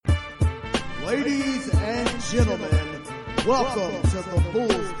Ladies and gentlemen, welcome to the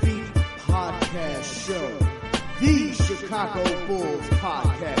Bulls Beat Podcast Show, the Chicago Bulls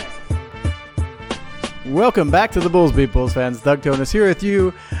podcast. Welcome back to the Bulls Beat Bulls fans. Doug Tonis here with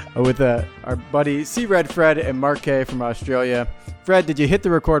you, with our buddy C-Red Fred and Mark K from Australia. Fred, did you hit the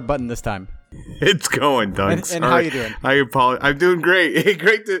record button this time? It's going, Doug. And how you doing? I'm doing great. Hey,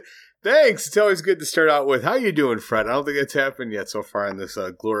 great to. Thanks. It's always good to start out with. How you doing, Fred? I don't think it's happened yet so far on this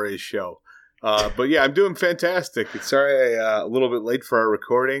glorious show. But yeah, I'm doing fantastic. It's sorry a little bit late for our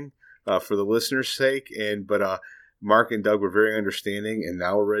recording for the listeners' sake, but Mark and Doug were very understanding, and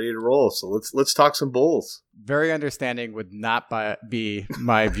now we're ready to roll. So let's talk some Bulls. Very understanding would not be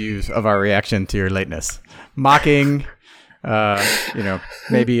my views of our reaction to your lateness. Mocking,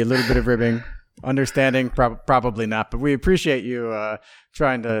 maybe a little bit of ribbing. Understanding, probably not, but we appreciate you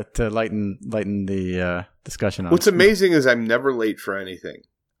trying to lighten the discussion on. What's amazing is I'm never late for anything.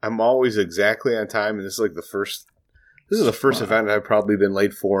 I'm always exactly on time, and this is the first event I've probably been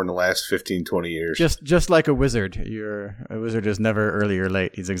late for in the last 15, 20 years. Just like a wizard. A wizard is never early or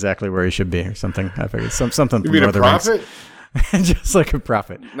late. He's exactly where he should be or something. I figured something. You mean a prophet? Just like a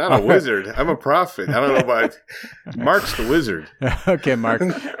prophet. Not a wizard. I'm a prophet. I don't know about Mark's the wizard. Okay, Mark.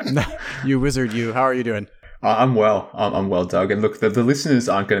 You wizard, you. How are you doing? I'm well. I'm well, Doug. And look, the listeners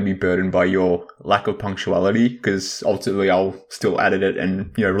aren't going to be burdened by your lack of punctuality because ultimately I'll still edit it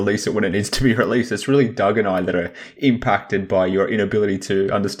and release it when it needs to be released. It's really Doug and I that are impacted by your inability to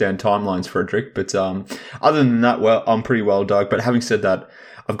understand timelines, Frederick. But other than that, well, I'm pretty well, Doug. But having said that,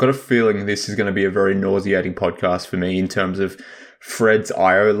 I've got a feeling this is going to be a very nauseating podcast for me in terms of Fred's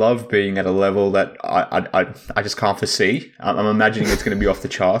IO love being at a level that I just can't foresee. I'm imagining it's going to be off the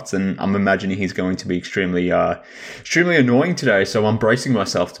charts, and I'm imagining he's going to be extremely annoying today. So I'm bracing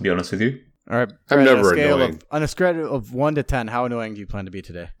myself, to be honest with you. All right, I'm never annoying. On a scale of 1 to 10, how annoying do you plan to be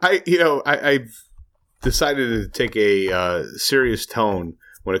today? I've decided to take a serious tone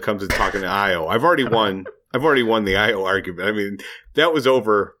when it comes to talking to IO. I've already won the IO argument. I mean, that was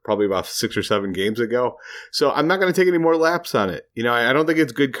over probably about 6 or 7 games ago. So I'm not going to take any more laps on it. I don't think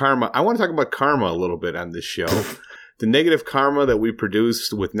it's good karma. I want to talk about karma a little bit on this show. The negative karma that we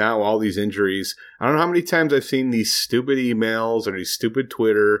produced with now all these injuries. I don't know how many times I've seen these stupid emails or these stupid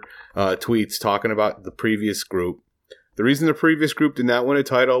Twitter tweets talking about the previous group. The reason the previous group did not win a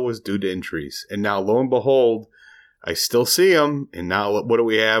title was due to injuries. And now, lo and behold, I still see them, and now what do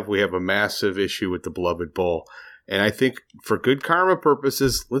we have? We have a massive issue with the beloved Bull. And I think for good karma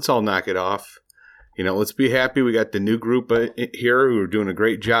purposes, let's all knock it off. Let's be happy we got the new group here who are doing a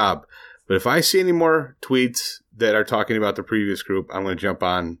great job. But if I see any more tweets that are talking about the previous group, I'm going to jump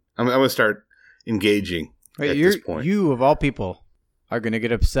on. I'm going to start engaging at this point. You, of all people, are going to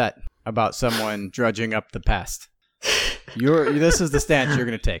get upset about someone drudging up the past. This is the stance you're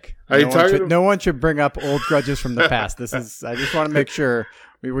going to take. No one should bring up old grudges from the past. I just want to make sure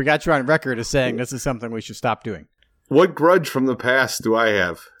we got you on record as saying this is something we should stop doing. What grudge from the past do I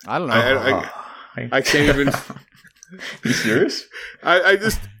have? I don't know. I can't even. You serious? I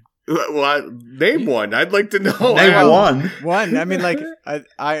just. Name one. I'd like to know. Name one. One. I mean,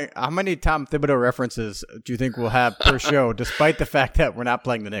 how many Tom Thibodeau references do you think we'll have per show, despite the fact that we're not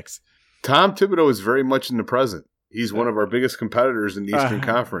playing the Knicks? Tom Thibodeau is very much in the present. He's one of our biggest competitors in the Eastern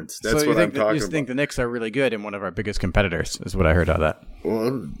Conference. That's what I'm talking about. You think the Knicks are really good and one of our biggest competitors is what I heard out of that.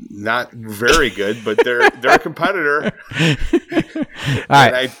 Well, not very good, but they're a competitor. All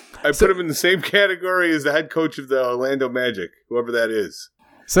right. I put him in the same category as the head coach of the Orlando Magic, whoever that is.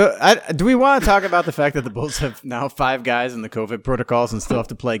 So do we want to talk about the fact that the Bulls have now 5 guys in the COVID protocols and still have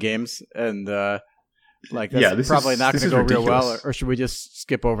to play games? And that's probably not going to go real well, or should we just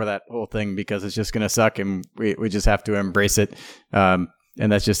skip over that whole thing because it's just going to suck and we just have to embrace it, and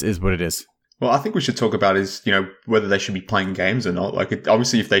that just is what it is? Well, I think we should talk about is whether they should be playing games or not.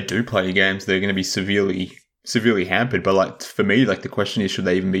 Obviously, if they do play games, they're going to be severely hampered. But for me, the question is, should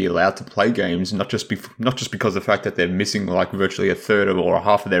they even be allowed to play games? Not just because of the fact that they're missing virtually a third of or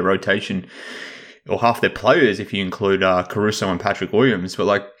half of their rotation or half their players, if you include Caruso and Patrick Williams,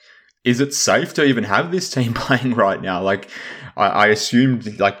 but is it safe to even have this team playing right now? I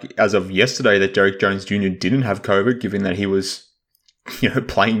assumed, as of yesterday, that Derrick Jones Jr. didn't have COVID, given that he was,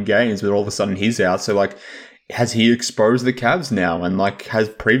 playing games, but all of a sudden he's out. So, has he exposed the Cavs now? And, has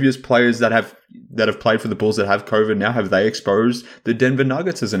previous players that have played for the Bulls that have COVID now, have they exposed the Denver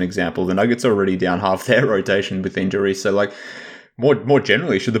Nuggets as an example? The Nuggets are already down half their rotation with injuries. So, more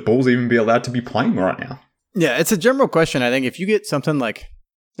generally, should the Bulls even be allowed to be playing right now? Yeah, it's a general question. I think if you get something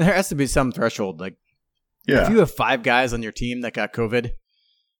there has to be some threshold. If you have 5 guys on your team that got COVID,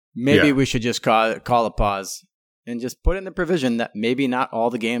 maybe we should just call a pause and just put in the provision that maybe not all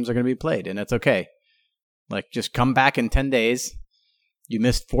the games are going to be played, and that's okay. Like, just come back in 10 days. You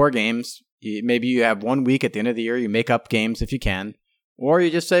missed 4 games. Maybe you have 1 week at the end of the year. You make up games if you can. Or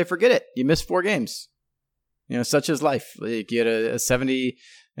you just say, forget it. You missed 4 games. Such is life. Like, you had a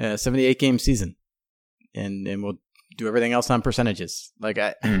 78-game season. And we'll do everything else on percentages. Like,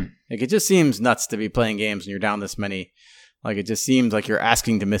 it just seems nuts to be playing games and you're down this many. Like, it just seems like you're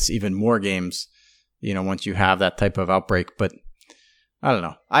asking to miss even more games, once you have that type of outbreak. But I don't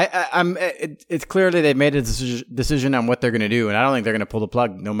know. It's clearly they've made a decision on what they're going to do, and I don't think they're going to pull the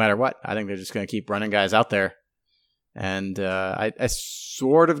plug no matter what. I think they're just going to keep running guys out there, and I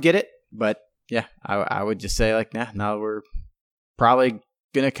sort of get it, but yeah, I would just say like, now we're probably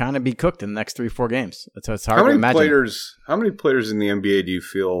going to kind of be cooked in the next 3-4 games. It's hard to imagine. How many players in the NBA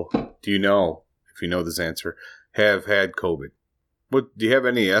do you know, if you know this answer, have had COVID? What do you have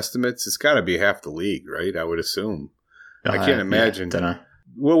any estimates? It's got to be half the league, right? I would assume. I can't imagine. Yeah,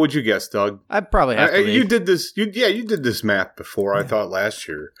 what would you guess, Doug? I'd probably have to. You did this. You did this math before. I thought last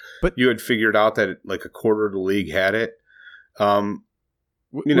year, but you had figured out that like a quarter of the league had it.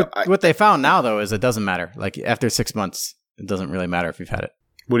 What they found now though is it doesn't matter. Like after 6 months, it doesn't really matter if you've had it.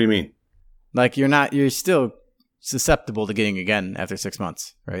 What do you mean? Like you're still susceptible to getting again after 6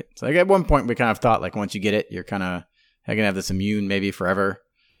 months, right? So like at one point we kind of thought like once you get it, you're kind of gonna have this immune maybe forever.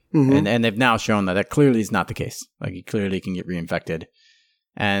 Mm-hmm. And they've now shown that clearly is not the case. Like you clearly can get reinfected.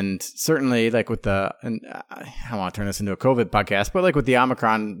 And certainly like with I don't want to turn this into a COVID podcast, but like with the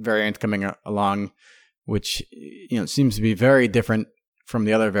Omicron variant coming along, which seems to be very different from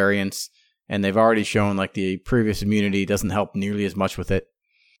the other variants, and they've already shown like the previous immunity doesn't help nearly as much with it.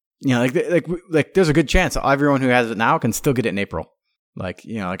 Like there's a good chance everyone who has it now can still get it in April. Like,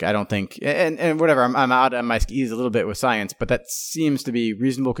 I don't think, and whatever, I'm out on my skis a little bit with science, but that seems to be a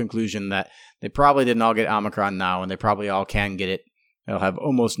reasonable conclusion that they probably didn't all get Omicron now, and they probably all can get it. They'll have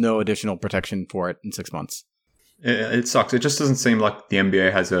almost no additional protection for it in 6 months. It sucks. It just doesn't seem like the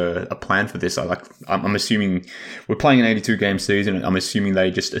NBA has a plan for this. I'm assuming we're playing an 82-game season, and I'm assuming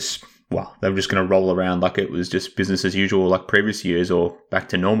they just, they were just going to roll around like it was just business as usual like previous years or back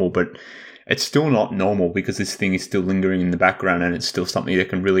to normal, but it's still not normal because this thing is still lingering in the background and it's still something that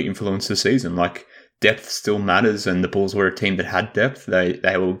can really influence the season. Like depth still matters, and the Bulls were a team that had depth.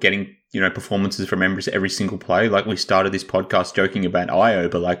 They were getting performances from every single play. Like we started this podcast joking about Io,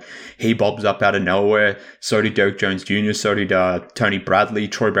 but like he bobs up out of nowhere. So did Derek Jones Jr. So did Tony Bradley.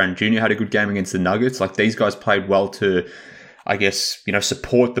 Troy Brown Jr. had a good game against the Nuggets. Like these guys played well to, I guess,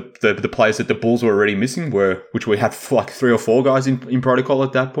 support the players that the Bulls were already missing, which we had like 3 or 4 guys in protocol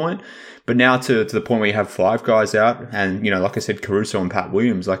at that point. But now to the point where you have 5 guys out and, like I said, Caruso and Pat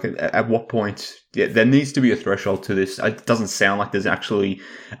Williams, like at what point, there needs to be a threshold to this. It doesn't sound like there's actually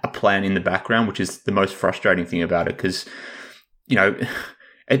a plan in the background, which is the most frustrating thing about it because,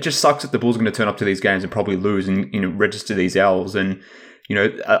 it just sucks that the Bulls are going to turn up to these games and probably lose and, register these L's. And,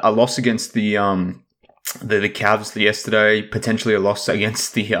 a loss against the Cavs yesterday, potentially a loss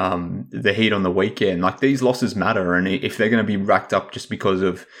against the Heat on the weekend. Like these losses matter, and if they're going to be racked up just because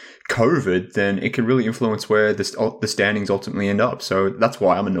of COVID, then it can really influence where the standings ultimately end up. So that's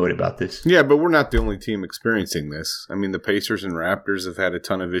why I'm annoyed about this. Yeah, but we're not the only team experiencing this. I mean, the Pacers and Raptors have had a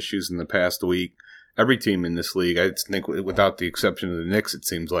ton of issues in the past week. Every team in this league, I think, without the exception of the Knicks, it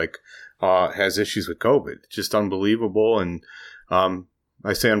seems like, has issues with COVID. Just unbelievable, and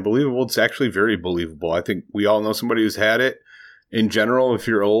I say unbelievable, it's actually very believable. I think we all know somebody who's had it. In general, if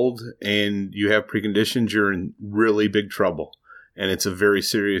you're old and you have preconditions, you're in really big trouble. And it's a very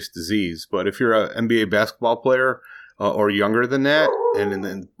serious disease. But if you're an NBA basketball player or younger than that, and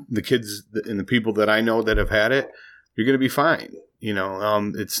then the kids and the people that I know that have had it, you're going to be fine.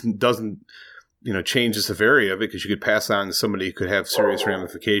 It doesn't, change the severity of it because you could pass on to somebody who could have serious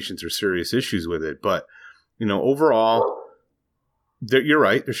ramifications or serious issues with it. But, overall, you're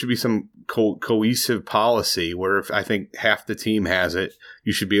right. There should be some cohesive policy where if I think half the team has it,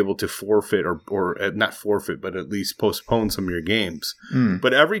 you should be able to forfeit or not forfeit, but at least postpone some of your games.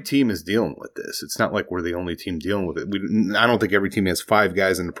 But every team is dealing with this. It's not like we're the only team dealing with it. I don't think every team has 5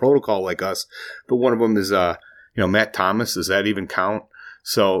 guys in the protocol like us, but one of them is, Matt Thomas. Does that even count?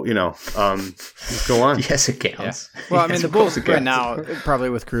 So, let's go on. Yes, it counts. Yeah. Well, I mean, the Bulls right now,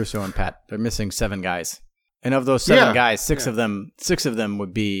 probably with Caruso and Pat, they're missing 7 guys. And of those 7 guys, 6 of them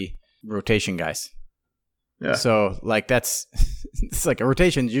would be rotation guys. Yeah. So like it's like a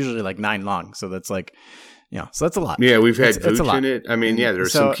rotation is usually like 9 long. So that's like, so that's a lot. Yeah, we've had Vooch in it. I mean,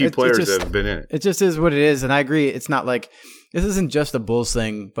 there's some key players that have been in it. It just is what it is. And I agree. It's not like, this isn't just a Bulls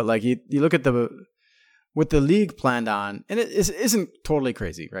thing, but like you look at what the league planned on, and it isn't totally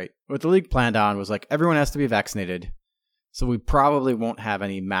crazy, right? What the league planned on was like everyone has to be vaccinated, so we probably won't have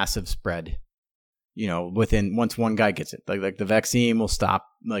any massive spread. Once one guy gets it, like the vaccine will stop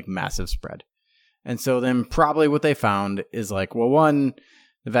like massive spread. And so then probably what they found is like, well, one,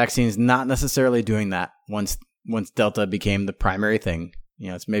 the vaccine's not necessarily doing that once Delta became the primary thing.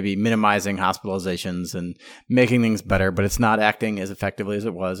 It's maybe minimizing hospitalizations and making things better, but it's not acting as effectively as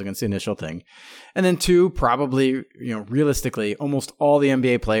it was against the initial thing. And then two, probably, realistically, almost all the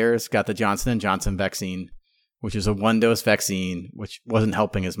NBA players got the Johnson & Johnson vaccine, which is a 1-dose vaccine, which wasn't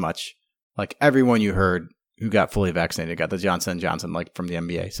helping as much. Like everyone you heard who got fully vaccinated got the Johnson & Johnson, like from the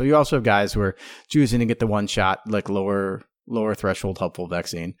NBA. So you also have guys who are choosing to get the one shot, like lower threshold helpful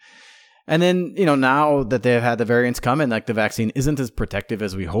vaccine. And then, now that they've had the variants come in, like the vaccine isn't as protective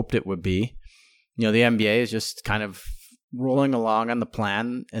as we hoped it would be. The NBA is just kind of rolling along on the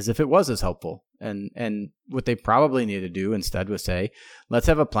plan as if it was as helpful. And what they probably need to do instead was say, let's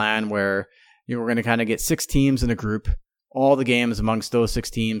have a plan where we're going to kind of get 6 teams in a group. All the games amongst those 6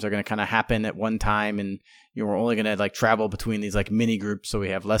 teams are going to kind of happen at one time. And we're only going to like travel between these like mini groups. So we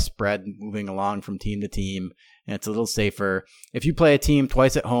have less spread moving along from team to team. And it's a little safer. If you play a team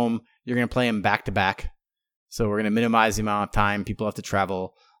twice at home, you're going to play them back to back. So we're going to minimize the amount of time people have to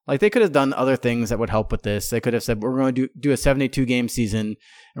travel. Like they could have done other things that would help with this. They could have said, we're going to do a 72 game season and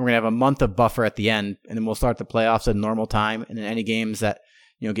we're going to have a month of buffer at the end. And then we'll start the playoffs at normal time. And then any games that,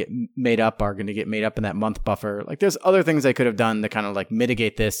 get made up are going to get made up in that month buffer. Like there's other things they could have done to kind of like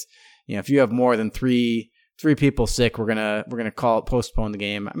mitigate this. If you have more than three people sick, we're gonna postpone the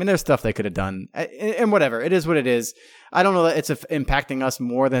game. I mean, there's stuff they could have done, and whatever. It is what it is. I don't know that it's impacting us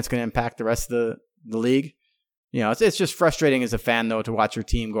more than it's going to impact the rest of the league. It's just frustrating as a fan though to watch your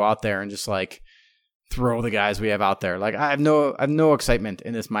team go out there and just like throw the guys we have out there. Like I have no excitement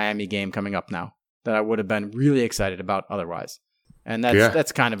in this Miami game coming up now that I would have been really excited about otherwise. And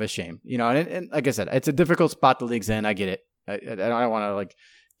that's kind of a shame, and like I said, it's a difficult spot the league's in. I get it. I don't want to like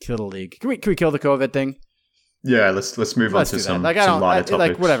kill the league. Can we kill the COVID thing? Yeah, let's move on to some lighter topics.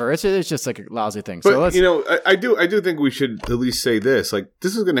 Like whatever. It's just like a lousy thing. But I do think we should at least say this. Like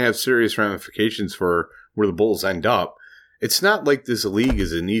this is going to have serious ramifications for where the Bulls end up. It's not like this league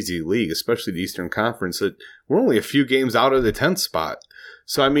is an easy league, especially the Eastern Conference. That we're only a few games out of the 10th spot.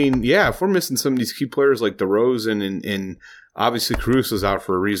 So I mean, yeah, if we're missing some of these key players like DeRozan and obviously Caruso's out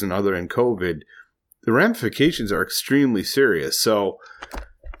for a reason other than COVID, the ramifications are extremely serious. So,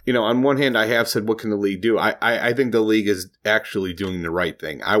 on one hand, I have said, what can the league do? I think the league is actually doing the right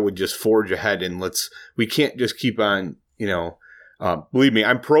thing. I would just forge ahead and we can't just keep on, believe me,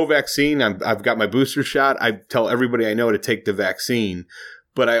 I'm pro-vaccine. I've got my booster shot. I tell everybody I know to take the vaccine.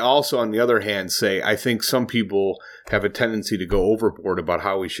 But I also, on the other hand, say I think some people have a tendency to go overboard about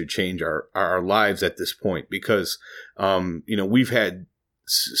how we should change our lives at this point because, we've had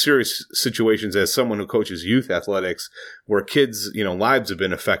serious situations as someone who coaches youth athletics where kids, lives have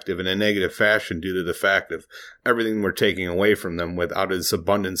been affected in a negative fashion due to the fact of everything we're taking away from them without this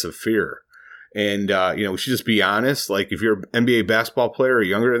abundance of fear. And, we should just be honest. Like if you're an NBA basketball player or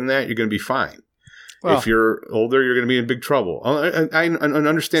younger than that, you're going to be fine. Well, if you're older, you're going to be in big trouble. I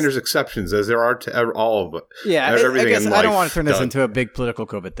understand there's exceptions, as there are to all of it. Yeah, I guess I don't want to turn this into a big political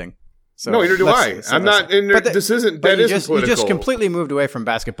COVID thing. So no, neither do I. I'm not. This isn't. That isn't political. You just completely moved away from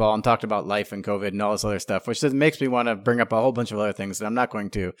basketball and talked about life and COVID and all this other stuff, which makes me want to bring up a whole bunch of other things that I'm not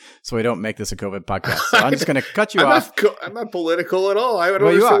going to, so we don't make this a COVID podcast. So I'm just going to cut you off. I'm not political at all. I don't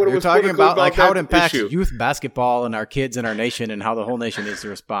understand what it You're was talking about like how it impacts issue. Youth basketball and our kids and our nation and how the whole nation needs to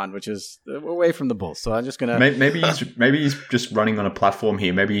respond, which is away from the Bulls. So I'm just going to maybe he's just running on a platform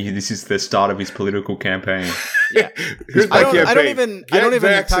here. Maybe this is the start of his political campaign. Yeah, here's my campaign. I don't even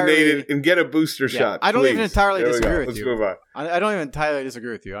vaccinated and get a booster shot. I don't even entirely disagree with Let's you. move on. I don't even entirely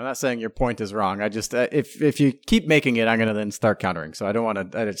disagree with you. I'm not saying your point is wrong. I just if you keep making it, I'm going to then start countering. So I don't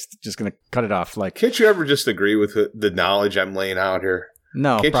want to. It's just going to cut it off. Like, can't you ever just agree with the knowledge I'm laying out here?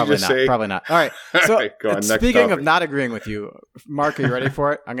 No, can't probably not. Say? Probably not. All right. So all right, go on, speaking of not agreeing with you, Mark, are you ready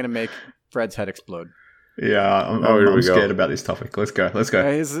for it? I'm going to make Fred's head explode. Yeah, I'm scared about this topic. Let's go.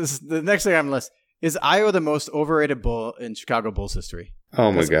 The next thing I'm list. Is Ayo the most overrated Bull in Chicago Bulls history?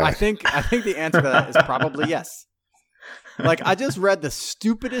 Oh my God! I think the answer to that is probably yes. Like I just read the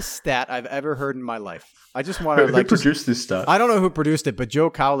stupidest stat I've ever heard in my life. I just want to who produced this stat? I don't know who produced it, but Joe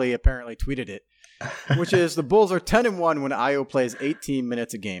Cowley apparently tweeted it, which is the Bulls are 10-1 when Ayo plays 18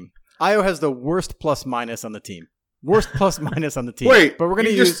 minutes a game. Ayo has the worst plus minus on the team. Worst plus minus on the team. Wait, but we're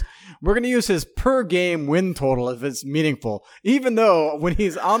gonna use his per game win total if it's meaningful. Even though when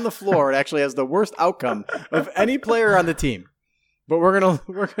he's on the floor, it actually has the worst outcome of any player on the team. but we're gonna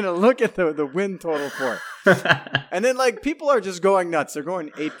look at the win total for it. And then like people are just going nuts. They're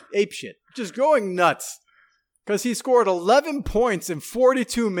going ape shit, just going nuts because he scored 11 points in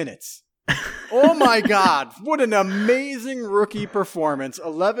 42 minutes. Oh my God, what an amazing rookie performance.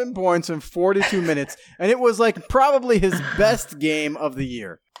 11 points in 42 minutes. And it was like probably his best game of the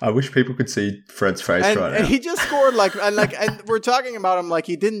year. I wish people could see Fred's face right now. And he just scored and we're talking about him like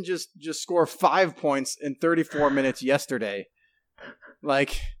he didn't just score 5 points in 34 minutes yesterday.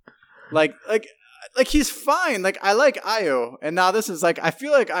 Like he's fine. Like I like Ayo. And now this is like, I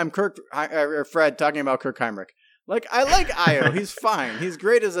feel like I'm Fred talking about Kirk Heinrich. Like, I like Ayo. He's fine. He's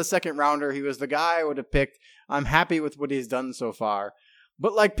great as a second rounder. He was the guy I would have picked. I'm happy with what he's done so far.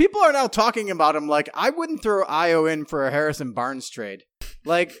 But, like, people are now talking about him like, I wouldn't throw Ayo in for a Harrison Barnes trade.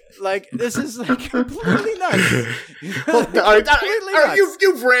 Like this is like completely nuts. You've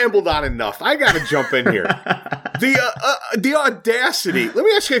rambled on enough. I got to jump in here. The audacity. Let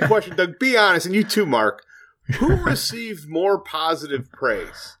me ask you a question, Doug. Be honest, and you too, Mark. Who received more positive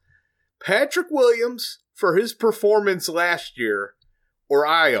praise? Patrick Williams for his performance last year, or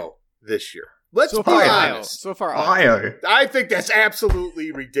Ayo this year? Let's be honest. So far, Ayo. I think that's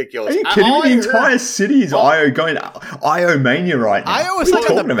absolutely ridiculous. Are you kidding me? The entire city is Ayo going Ayo mania right now. Ayo is like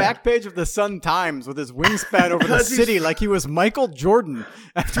on the back page of the Sun Times with his wingspan over the city like he was Michael Jordan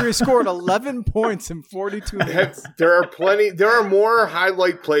after he scored 11 points in 42 minutes. There are more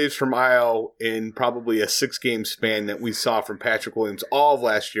highlight plays from Ayo in probably a 6-game span that we saw from Patrick Williams all of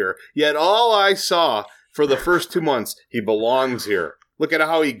last year. Yet all I saw for the first 2 months, he belongs here. Look at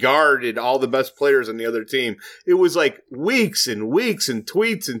how he guarded all the best players on the other team. It was like weeks and weeks and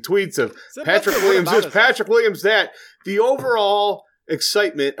tweets of Patrick Williams this, Patrick Williams that. The overall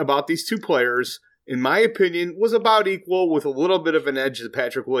excitement about these two players, in my opinion, was about equal with a little bit of an edge to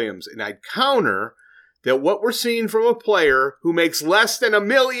Patrick Williams. And I'd counter that what we're seeing from a player who makes less than $1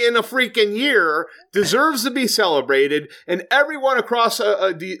 million a freaking year deserves to be celebrated, and everyone across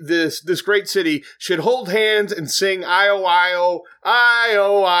this great city should hold hands and sing "Ayo, Ayo,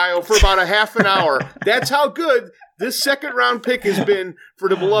 Ayo, Ayo" for about a half an hour. That's how good this second round pick has been for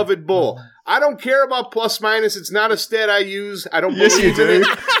the beloved Bull. I don't care about plus minus. It's not a stat I use. I don't believe in it.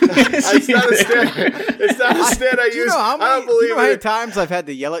 It's not a stat I use. I don't believe in it. You know how many times I've had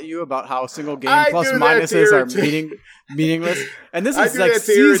to yell at you about how single game plus minuses are meaningless? And this is like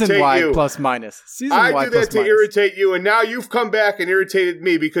season-wide plus minus. I do that to irritate you, and now you've come back and irritated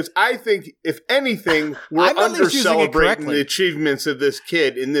me because I think, if anything, we're under-celebrating the achievements of this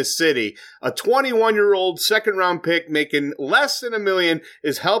kid in this city. A 21-year-old second-round pick making less than $1 million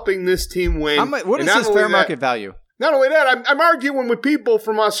is helping this team win. What is his fair market value? Not only that, I'm arguing with people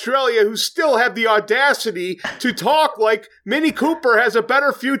from Australia who still have the audacity to talk like Minnie Cooper has a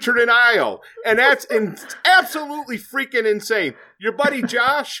better future than Ayo. And that's absolutely freaking insane. Your buddy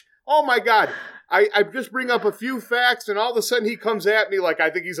Josh, oh my God. I just bring up a few facts, and all of a sudden he comes at me like I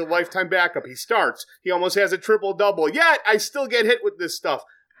think he's a lifetime backup. He starts. He almost has a triple-double. Yet I still get hit with this stuff.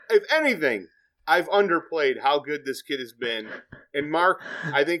 If anything, I've underplayed how good this kid has been. And Mark,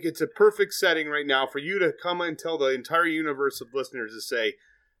 I think it's a perfect setting right now for you to come and tell the entire universe of listeners to say,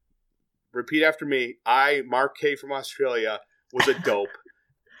 repeat after me, I, Mark K. from Australia, was a dope.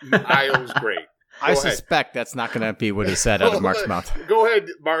 Ayo was great. I suspect that's not going to be what is said out of Mark's mouth. Go ahead,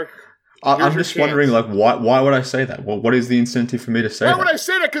 Mark. I'm just wondering, like, why would I say that? Well, what is the incentive for me to say that? Why would I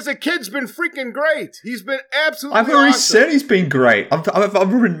say that? Because the kid's been freaking great. He's been absolutely I've already awesome. said he's been great. I've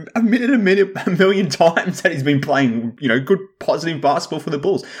admitted a million times that he's been playing, good, positive basketball for the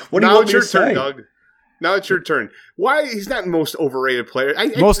Bulls. What do you want me to say? Turn, Doug. Now it's your turn. Why? He's not the most overrated player.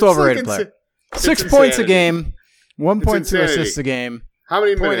 Most overrated player. 6 points a game, 1.2 assists a game. How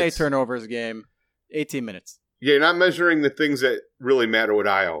many minutes? 0.8 turnovers a game, 18 minutes. Yeah, you're not measuring the things that really matter with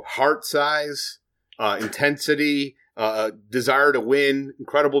Ayo. Heart size, intensity, desire to win,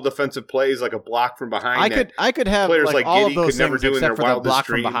 incredible defensive plays like a block from behind. I could have players like all Giddey of those could never things do in except their for the wildest block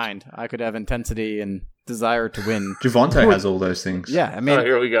dreams. from behind. I could have intensity and desire to win. Javonte has all those things. Yeah, I mean,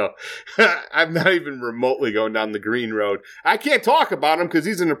 here we go. I'm not even remotely going down the green road. I can't talk about him because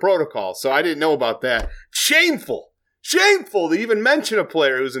he's in the protocol, so I didn't know about that. Shameful to even mention a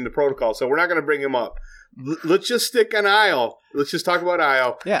player who's in the protocol. So we're not going to bring him up. Let's just stick on Ayo. Let's just talk about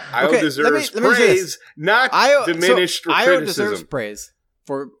Ayo. Yeah, Ayo deserves praise, not diminished or criticism. Ayo deserves praise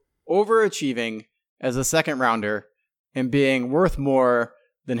for overachieving as a second rounder and being worth more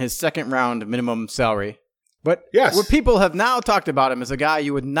than his second round minimum salary. But what people have now talked about him as a guy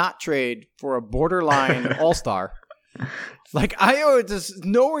you would not trade for a borderline all-star. Like, Ayo is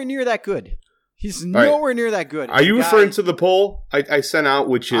nowhere near that good. He's nowhere near that good. Are you referring to the poll I sent out,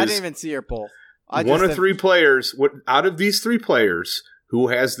 which is... I didn't even see your poll. One of three players. Out of these three players, who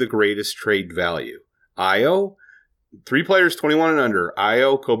has the greatest trade value? Io, 3 players 21 and under.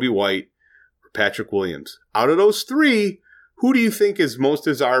 Io, Kobe White, or Patrick Williams. Out of those 3, who do you think is most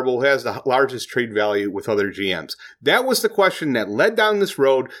desirable, who has the largest trade value with other GMs? That was the question that led down this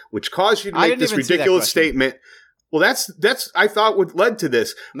road, which caused you to make this ridiculous statement. Well, that's I thought what led to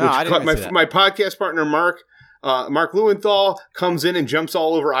this. No, I didn't see that. My podcast partner, Mark Lewenthal, comes in and jumps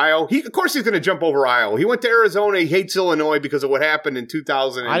all over Io. Of course he's going to jump over Io. He went to Arizona. He hates Illinois because of what happened in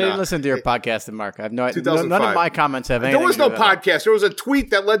 2000. I didn't listen to your podcast, Mark. I have no idea. None of my comments have anything. There was no podcast. There was a tweet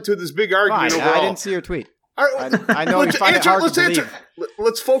that led to this big argument. Fine, I didn't see your tweet. I know you find it hard to believe.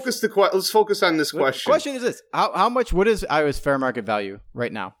 Let's focus on this question. The question is this: How much? What is Iowa's fair market value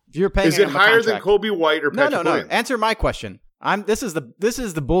right now? If you're paying, is it higher than Kobe White or Patrick Williams? No. Answer my question. This is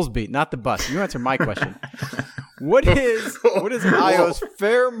the Bulls beat, not the bus. You answer my question. What is Iowa's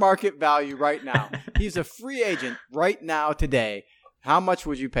fair market value right now? He's a free agent right now today. How much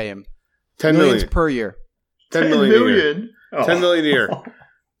would you pay him? $10 million per year. $10 million. $10 million a year.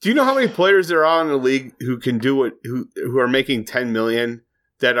 Do you know how many players there are in the league who can do it? Who are making $10 million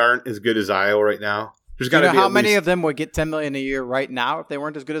that aren't as good as Io right now? There's got to be. How many of them would get $10 million a year right now if they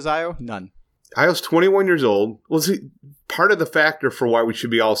weren't as good as Io? None. Io's 21 years old. Well, see, part of the factor for why we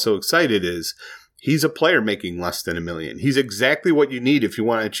should be all so excited is he's a player making less than $1 million. He's exactly what you need if you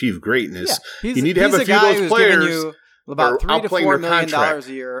want to achieve greatness. Yeah, you need to have a few of those players. You about $3 to $4 million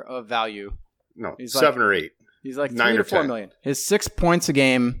a year of value. No, he's 7 or 8. He's like $3 to $4 million. His 6 points a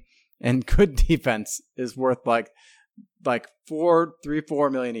game and good defense is worth like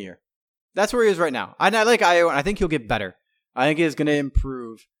 $4 million a year. That's where he is right now. I like Io, and I think he'll get better. I think he's going to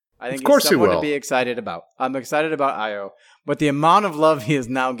improve. I think he's someone to be excited about. I'm excited about Io, but the amount of love he is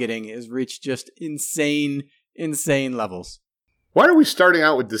now getting has reached just insane levels. Why are we starting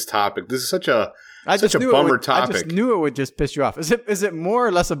out with this topic? This is such a bummer topic. I just knew it would just piss you off. Is it more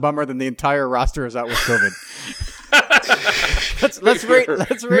or less a bummer than the entire roster is out with COVID? let's rate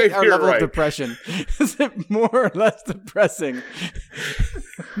our level of depression. Is it more or less depressing?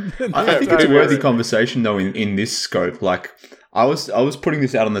 I think it's a worthy conversation though in this scope. Like I was putting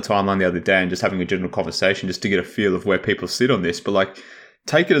this out on the timeline the other day and just having a general conversation just to get a feel of where people sit on this. But like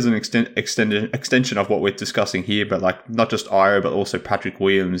take it as an extension of what we're discussing here, but like not just Io, but also Patrick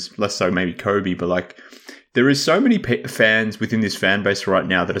Williams, less so maybe Kobe, but like there is so many fans within this fan base right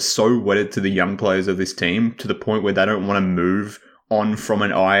now that are so wedded to the young players of this team to the point where they don't want to move on from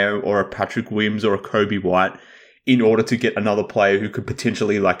an Io or a Patrick Williams or a Kobe White in order to get another player who could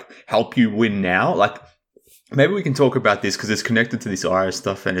potentially like help you win now. Like maybe we can talk about this because it's connected to this Io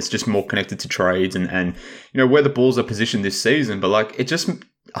stuff and it's just more connected to trades and you know where the Bulls are positioned this season. But like it just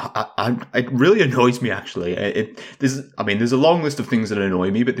it really annoys me actually. There's a long list of things that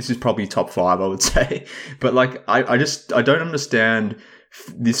annoy me, but this is probably top 5 I would say. But like I don't understand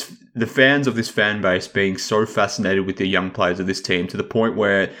the fans of this fan base being so fascinated with the young players of this team to the point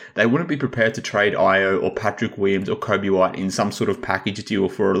where they wouldn't be prepared to trade Io or Patrick Williams or Kobe White in some sort of package deal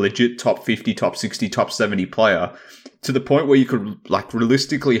for a legit top 50, top 60, top 70 player to the point where you could like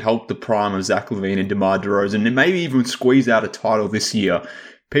realistically help the prime of Zach LaVine and DeMar DeRozan and maybe even squeeze out a title this year.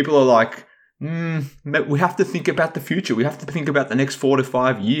 People are like, we have to think about the future. We have to think about the next 4 to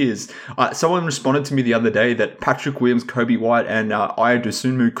 5 years. Someone responded to me the other day that Patrick Williams, Kobe White, and Ayo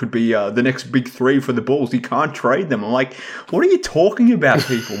Dosunmu could be the next big 3 for the Bulls. You can't trade them. I'm like, what are you talking about,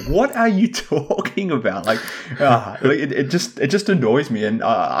 people? What are you talking about? Like, it just annoys me, and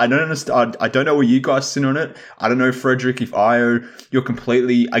I don't understand. I don't know where you guys sit on it. I don't know, Frederick, if Ayo, you're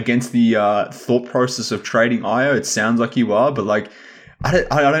completely against the thought process of trading Ayo. It sounds like you are, but like. I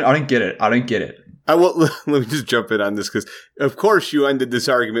don't get it. I don't get it. Let me just jump in on this because, of course, you ended this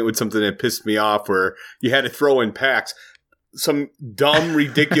argument with something that pissed me off where you had to throw in Pax. Some dumb,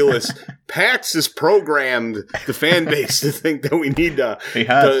 ridiculous Pax has programmed the fan base to think that we need to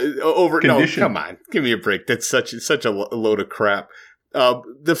over. No, come on, give me a break. That's such a load of crap.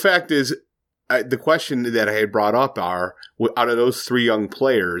 The fact is, the question that I had brought up are out of those 3 young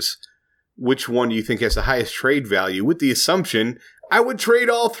players, which one do you think has the highest trade value? With the assumption. I would trade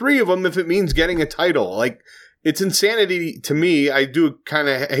all 3 of them if it means getting a title. Like, it's insanity to me. I do kind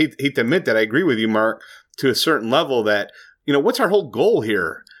of hate to admit that. I agree with you, Mark, to a certain level that, you know, what's our whole goal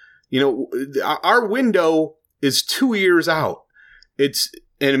here? You know, our window is 2 years out. And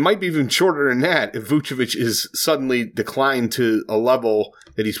it might be even shorter than that if Vucevic is suddenly declined to a level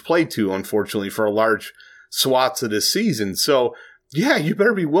that he's played to, unfortunately, for a large swaths of this season. So, yeah, you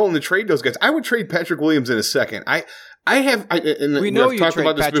better be willing to trade those guys. I would trade Patrick Williams in a second. We know you talked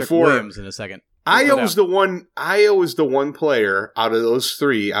about this Patrick before. Williams in a second. Io is the one player out of those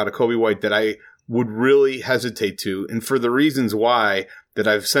 3, out of Kobe White, that I would really hesitate to, and for the reasons why that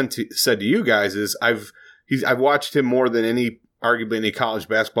I've said to you guys is I've watched him more than arguably any college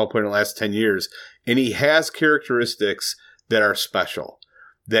basketball player in the last 10 years, and he has characteristics that are special.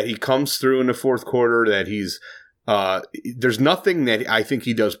 That he comes through in the fourth quarter, that he's there's nothing that I think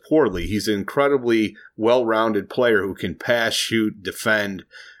he does poorly. He's an incredibly well-rounded player who can pass, shoot, defend,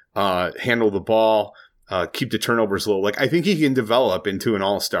 handle the ball, keep the turnovers low. Like, I think he can develop into an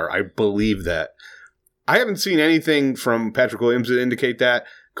all-star. I believe that. I haven't seen anything from Patrick Williams that indicate that.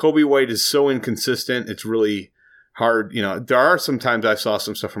 Kobe White is so inconsistent. It's really hard. You know, there are some times I saw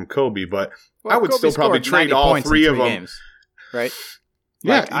some stuff from Kobe, but I would still probably trade all three of them. Games, right?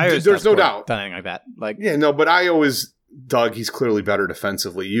 Yeah, like, there's no doubt. Anything like that. Like, yeah, no, but I always, Doug, he's clearly better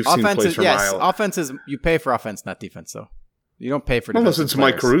defensively. You've seen plays from Iowa. Offense is, you pay for offense, not defense, though. You don't pay for defense. Unless it's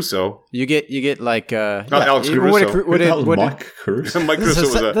Mike Caruso. You get like Alex Caruso. Mike Caruso. Mike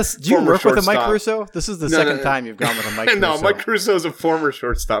Caruso was do you work with a Mike Caruso? This is the second time you've gone with a Mike Caruso. No, Mike Caruso is a former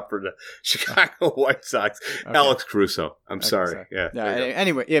shortstop for the Chicago White Sox. Okay. Alex Caruso. I'm sorry. Yeah.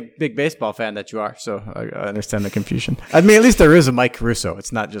 Anyway, big baseball fan that you are, so I understand the confusion. I mean, at least there is a Mike Caruso.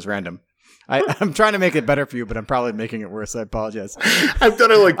 It's not just random. I'm trying to make it better for you, but I'm probably making it worse. I apologize. I've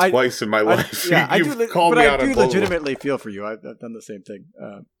done it like twice in my life. I do legitimately feel for you. I've done the same thing.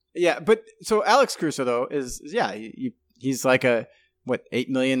 But so Alex Caruso though is he's like a $8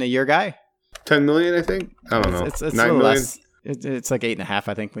 million a year guy, 10 million I think. I don't know. It's 9 a little million. less. It's like 8.5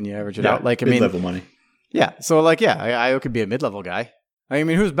 I think when you average it out. Like mid-level money. Yeah. So Io could be a mid-level guy. I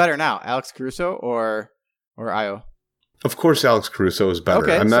mean, who's better now, Alex Caruso or Io? Of course, Alex Caruso is better.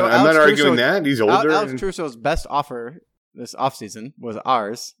 Okay, I'm not arguing that. He's older. Alex Caruso's best offer this offseason was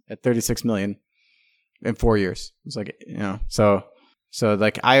ours at $36 million in 4 years. It's like, so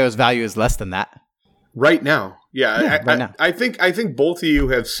like Io's value is less than that right now. Yeah, right now. I think both of you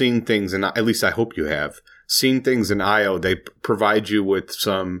have seen things, and at least I hope you have seen things in Io. They provide you with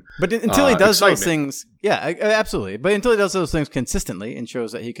some. But until he does excitement. those things, yeah, absolutely. But until he does those things consistently and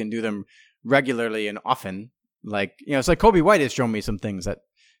shows that he can do them regularly and often. Like, it's like Kobe White has shown me some things that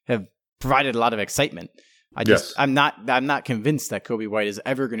have provided a lot of excitement. I'm not convinced that Kobe White is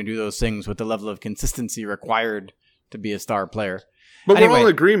ever going to do those things with the level of consistency required to be a star player. But anyway, we're all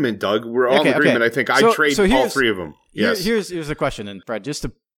in agreement, Doug. We're all in agreement. Okay. I think I trade all three of them. Yes. Here's the question, and Fred, just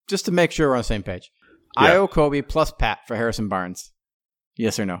to make sure we're on the same page. Io, Kobe plus Pat for Harrison Barnes.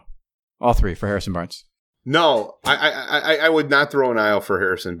 Yes or no? All three for Harrison Barnes. No, I would not throw an Io for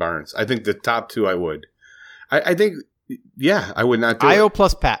Harrison Barnes. I think the top two I would. I think, I would not do Io it.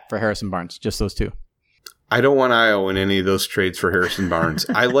 plus Pat for Harrison Barnes, just those two. I don't want Io in any of those trades for Harrison Barnes.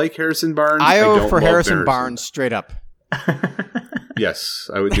 I like Harrison Barnes. Io for Harrison Barnes, straight up. Yes,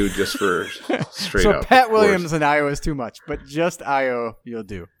 I would do it just for straight up. So Pat Williams and Io is too much, but just Io you'll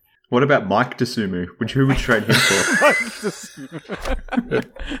do. What about Mike DeSumo? Who would trade him for?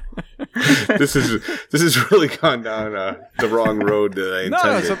 This has really gone down the wrong road that I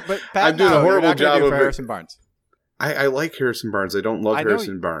intended. But Pat, I'm doing a horrible job of Harrison Barnes. I like Harrison Barnes. I don't love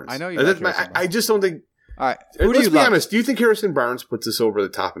Harrison Barnes. I know you like Harrison Barnes. I just don't think. All right, let's be honest. Do you think Harrison Barnes puts us over the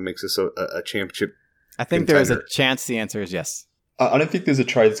top and makes us a championship? I think contender? there is a chance. The answer is yes. I don't think there's a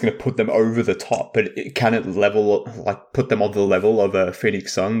trade that's going to put them over the top, but can it put them on the level of a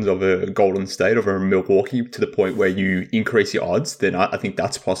Phoenix Suns, of a Golden State, of a Milwaukee, to the point where you increase your odds? Then I think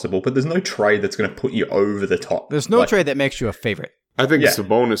that's possible. But there's no trade that's going to put you over the top. There's no trade that makes you a favorite. I think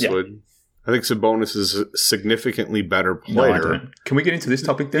Sabonis would. I think Sabonis is a significantly better player. No, can we get into this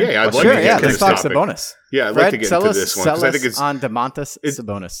topic then? Yeah, I'd like to get into let's talk Sabonis. Yeah, I'd like to get into this one because I think it's on Domantas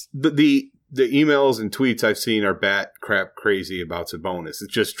Sabonis. The emails and tweets I've seen are bat crap crazy about Sabonis. It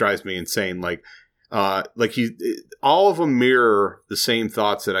just drives me insane. Like all of them mirror the same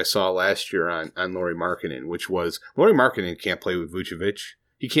thoughts that I saw last year on Lauri Markkanen, which was Lauri Markkanen can't play with Vucevic.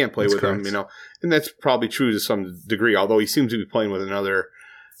 He can't play with him, and that's probably true to some degree. Although he seems to be playing with another,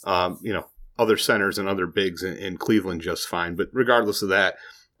 other centers and other bigs in Cleveland just fine. But regardless of that,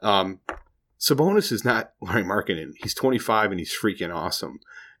 Sabonis is not Lauri Markkanen. He's 25 and he's freaking awesome.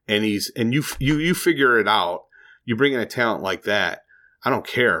 And you figure it out. You bring in a talent like that. I don't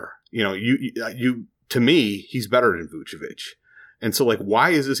care. You to me, he's better than Vucevic. And so, why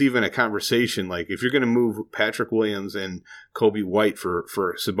is this even a conversation? Like, if you're going to move Patrick Williams and Kobe White for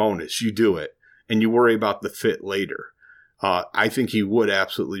Sabonis, you do it, and you worry about the fit later. I think he would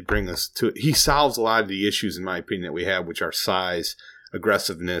absolutely bring us to. He solves a lot of the issues, in my opinion, that we have, which are size,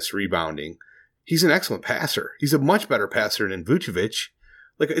 aggressiveness, rebounding. He's an excellent passer. He's a much better passer than Vucevic.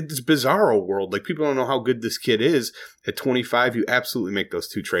 It's bizarro world. People don't know how good this kid is. At 25, you absolutely make those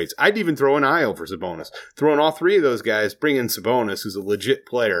two trades. I'd even throw an Io for Sabonis. Throw in all three of those guys, bring in Sabonis, who's a legit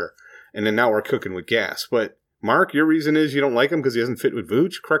player, and then now we're cooking with gas. But Mark, your reason is you don't like him because he doesn't fit with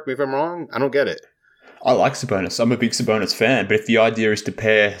Vooch? Correct me if I'm wrong. I don't get it. I like Sabonis. I'm a big Sabonis fan, but if the idea is to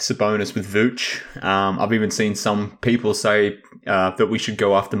pair Sabonis with Vooch, I've even seen some people say that we should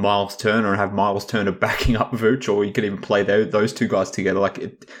go after Myles Turner and have Myles Turner backing up Vooch, or you could even play those two guys together.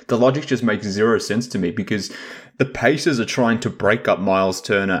 The logic just makes zero sense to me, because the Pacers are trying to break up Myles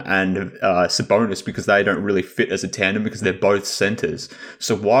Turner and Sabonis because they don't really fit as a tandem because they're both centers.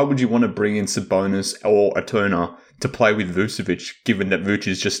 So why would you want to bring in Sabonis or a Turner to play with Vucevic, given that Vooch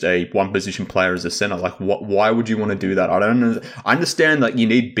is just a one-position player as a center? Why would you want to do that? I don't know. I understand that you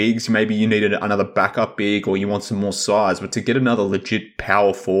need bigs. Maybe you need another backup big, or you want some more size. But to get another legit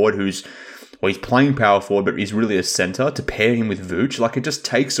power forward he's playing power forward, but he's really a center, to pair him with Vooch, it just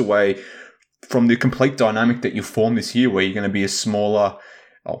takes away from the complete dynamic that you form this year, where you're going to be a smaller,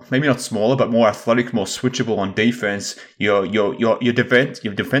 maybe not smaller, but more athletic, more switchable on defense. Your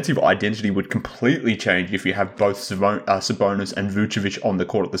defensive identity would completely change if you have both Sabonis and Vucevic on the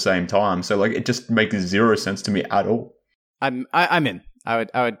court at the same time. So it just makes zero sense to me at all. I'm in. I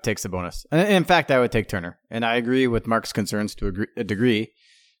would take Sabonis, and in fact, I would take Turner. And I agree with Mark's concerns to a degree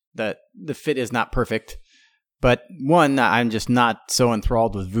that the fit is not perfect. But one, I'm just not so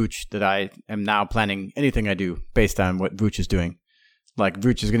enthralled with Vooch that I am now planning anything I do based on what Vooch is doing.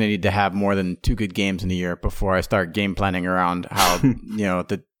 Vooch is going to need to have more than 2 good games in a year before I start game planning around how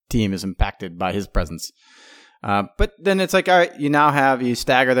the team is impacted by his presence. But then it's all right, you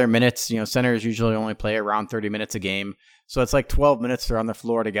stagger their minutes. Centers usually only play around 30 minutes a game. So it's 12 minutes they're on the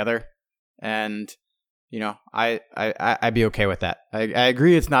floor together. And, I'd be okay with that. I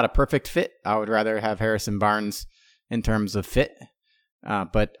agree it's not a perfect fit. I would rather have Harrison Barnes in terms of fit.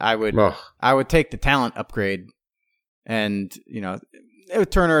 But I would take the talent upgrade. And, with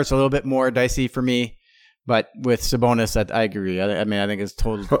Turner, it's a little bit more dicey for me. But with Sabonis, I agree. I think his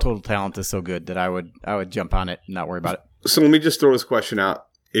total talent is so good that I would jump on it and not worry about it. So let me just throw this question out.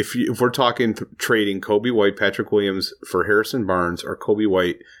 If we're talking trading Kobe White, Patrick Williams for Harrison Barnes, or Kobe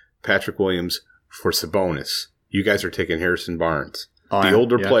White, Patrick Williams for Sabonis, you guys are taking Harrison Barnes, the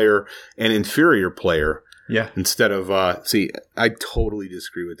older player and inferior player. Yeah. Instead of I totally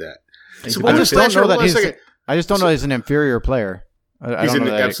disagree with that. I just don't know he's an inferior player. He's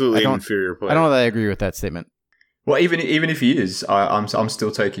absolutely an inferior player. I don't know that I agree with that statement. Well, even if he is, I'm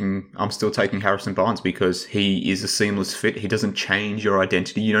still taking Harrison Barnes, because he is a seamless fit. He doesn't change your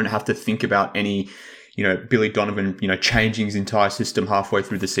identity. You don't have to think about any, Billy Donovan, changing his entire system halfway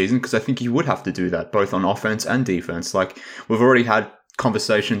through the season, because I think he would have to do that both on offense and defense. We've already had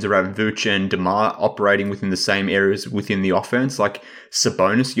conversations around Vooch and DeMar operating within the same areas within the offense.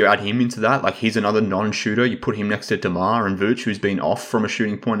 Sabonis, you add him into that. He's another non-shooter. You put him next to DeMar and Vooch, who's been off from a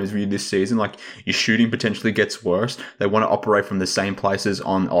shooting point of view this season. Your shooting potentially gets worse. They want to operate from the same places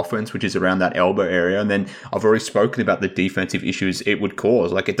on offense, which is around that elbow area. And then I've already spoken about the defensive issues it would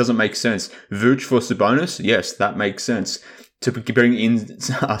cause. It doesn't make sense. Vooch for Sabonis, yes, that makes sense. To bring in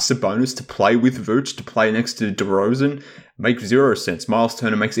Sabonis to play with Vooch, to play next to DeRozan, makes zero sense. Myles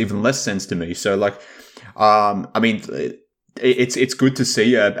Turner makes even less sense to me. So, it's good to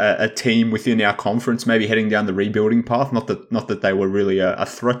see a team within our conference maybe heading down the rebuilding path. Not that they were really a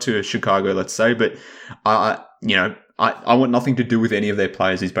threat to Chicago, let's say, but I want nothing to do with any of their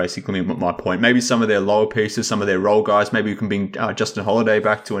players is basically my point. Maybe some of their lower pieces, some of their role guys, maybe we can bring Justin Holiday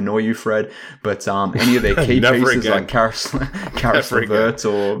back to annoy you, Fred. But any of their key pieces like Karis LeVert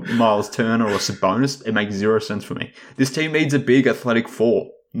or Myles Turner or Sabonis, it makes zero sense for me. This team needs a big athletic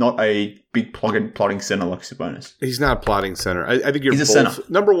four, not a big plotting center like Sabonis. He's not a plotting center. I think you're He's both. A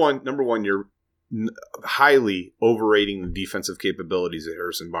center. Number one, you're highly overrating the defensive capabilities of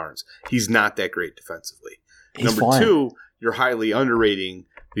Harrison Barnes. He's not that great defensively. Number two, you're highly underrating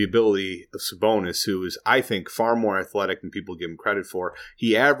the ability of Sabonis, who is, I think, far more athletic than people give him credit for.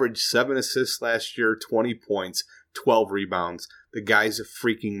 He averaged 7 assists last year, 20 points, 12 rebounds. The guy's a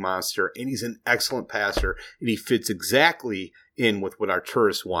freaking monster, and he's an excellent passer, and he fits exactly in with what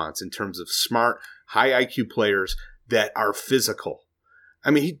Arturis wants in terms of smart, high IQ players that are physical.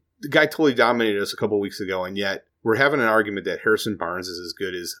 The guy totally dominated us a couple weeks ago, and yet we're having an argument that Harrison Barnes is as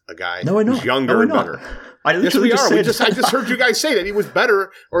good as a guy who's younger and better. Yes, we are. I just heard you guys say that he was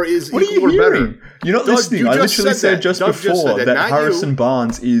better or is equal or better. You're not listening. I literally said just before that Harrison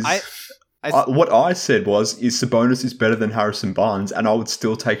Barnes is... what I said is Sabonis is better than Harrison Barnes, and I would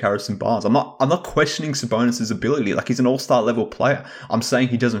still take Harrison Barnes. I'm not questioning Sabonis' ability. He's an all-star level player. I'm saying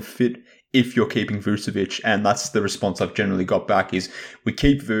he doesn't fit if you're keeping Vucevic, and that's the response I've generally got back is we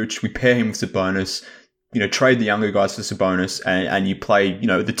keep Vooch, we pair him with Sabonis. trade the younger guys for Sabonis and you play,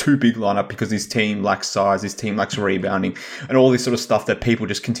 the two big lineup because his team lacks size, his team lacks rebounding, and all this sort of stuff that people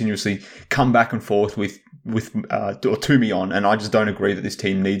just continuously come back and forth with or to me on. And I just don't agree that this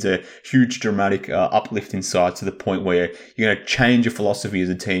team needs a huge dramatic uplift inside to the point where you're going to change your philosophy as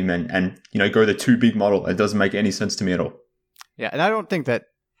a team and go the two big model. It doesn't make any sense to me at all. Yeah, and I don't think that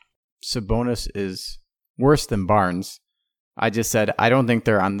Sabonis is worse than Barnes. I just said I don't think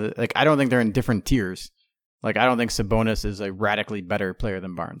they're I don't think they're in different tiers. I don't think Sabonis is a radically better player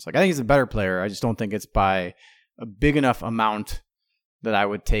than Barnes. I think he's a better player. I just don't think it's by a big enough amount that I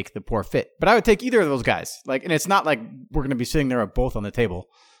would take the poor fit. But I would take either of those guys. And it's not like we're going to be sitting there at both on the table.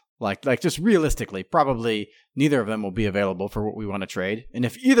 Just realistically, probably neither of them will be available for what we want to trade. And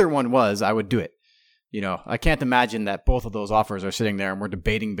if either one was, I would do it. I can't imagine that both of those offers are sitting there and we're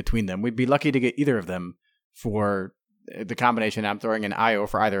debating between them. We'd be lucky to get either of them for the combination. I'm throwing an IO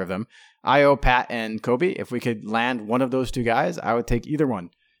for either of them. IO, Pat, and Kobe. If we could land one of those two guys, I would take either one.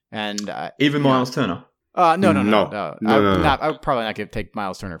 And even Myles Turner. No. I would probably not take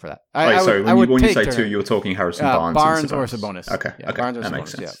Myles Turner for that. When you say Turner, two, you're talking Harrison Barnes or Sabonis. Okay, Barnes or that Sabonis.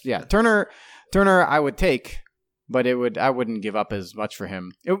 Makes sense. Yeah. Turner, I would take, but I wouldn't give up as much for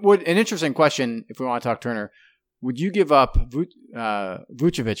him. It would. An interesting question, if we want to talk Turner, would you give up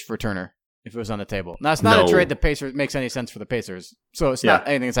Vucevic for Turner if it was on the table? Now, it's not a trade the Pacers makes any sense for the Pacers, so it's not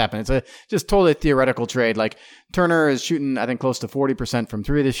anything that's happened. It's a just totally theoretical trade. Turner is shooting, I think, close to 40% from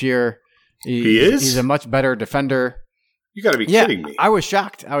three this year. He is? He's a much better defender. You got to be kidding me. I was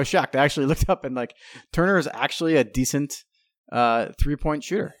shocked. I actually looked up and Turner is actually a decent 3-point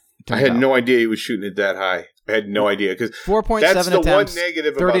shooter. I had no idea he was shooting it that high. I had no idea because 4.7 that's the attempts, one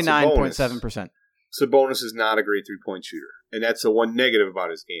negative about Sabonis. 39.7%. Sabonis is not a great 3-point shooter, and that's the one negative about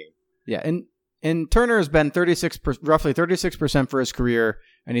his game. Yeah, and Turner has been roughly 36% for his career,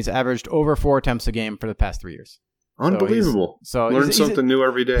 and he's averaged over 4 attempts a game for the past 3 years. Unbelievable. So learn something new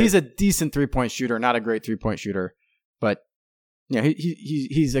every day. He's a decent 3-point shooter, not a great 3-point shooter, but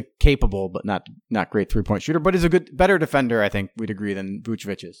he's a capable but not great 3-point shooter. But he's a better defender, I think we'd agree, than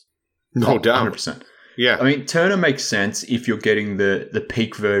Vucevic is. No doubt, 100%. Yeah, I mean, Turner makes sense if you're getting the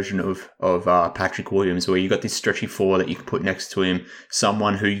peak version of Patrick Williams, where you got this stretchy four that you can put next to him,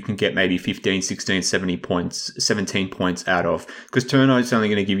 someone who you can get maybe 15, 16, 17 points out of, because Turner is only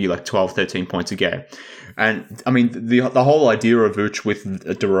going to give you 12, 13 points a game. And I mean, the whole idea of Vooch with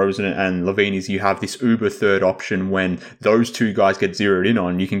DeRozan and Levine is you have this uber third option when those two guys get zeroed in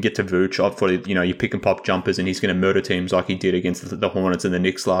on. You can get to Vooch up for your pick and pop jumpers, and he's going to murder teams like he did against the Hornets and the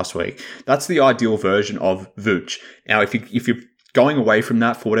Knicks last week. That's the ideal version of Vooch. Now, if you're going away from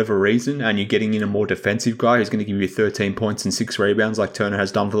that for whatever reason, and you're getting in a more defensive guy who's going to give you 13 points and 6 rebounds like Turner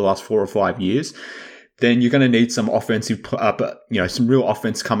has done for the last 4 or 5 years, then you're going to need some offensive, some real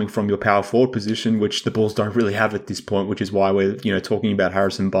offense coming from your power forward position, which the Bulls don't really have at this point, which is why we're, talking about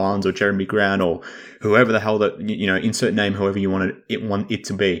Harrison Barnes or Jeremy Grant or whoever the hell that, insert name, however you want it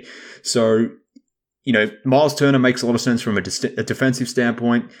to be. So, Myles Turner makes a lot of sense from a defensive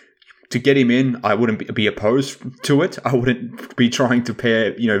standpoint. To get him in, I wouldn't be opposed to it. I wouldn't be trying to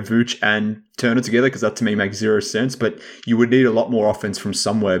pair, Vooch and Turner together, because that to me makes zero sense. But you would need a lot more offense from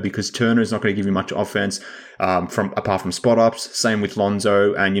somewhere, because Turner is not going to give you much offense apart from spot ups. Same with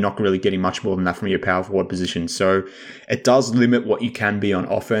Lonzo, and you're not really getting much more than that from your power forward position. So it does limit what you can be on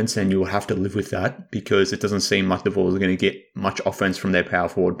offense, and you'll have to live with that, because it doesn't seem like the Bulls are going to get much offense from their power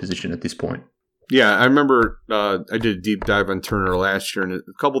forward position at this point. Yeah, I remember I did a deep dive on Turner last year, and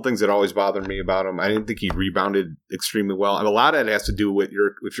a couple things that always bothered me about him. I didn't think he rebounded extremely well. And a lot of it has to do with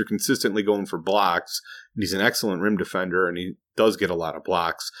if you're consistently going for blocks, and he's an excellent rim defender, and he does get a lot of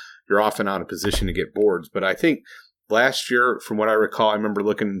blocks, you're often out of position to get boards. But I think last year, from what I recall, I remember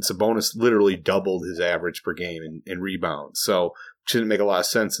looking, Sabonis literally doubled his average per game in rebounds. So which didn't make a lot of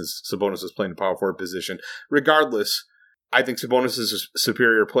sense since Sabonis was playing the power forward position. Regardless, I think Sabonis is a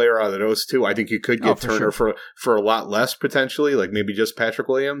superior player out of those two. I think you could get Turner for a lot less potentially, like maybe just Patrick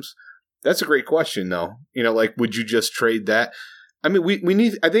Williams. That's a great question, though. Would you just trade that? I mean, we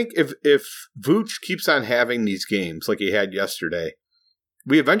need. I think if Vooch keeps on having these games like he had yesterday,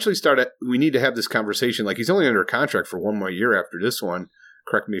 we eventually we need to have this conversation. Like, he's only under contract for 1 more year after this one.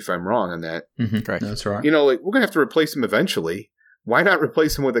 Correct me if I'm wrong on that. Mm-hmm. Correct. That's right. We're gonna have to replace him eventually. Why not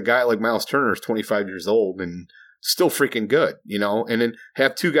replace him with a guy like Myles Turner, who's 25 years old and still freaking good, and then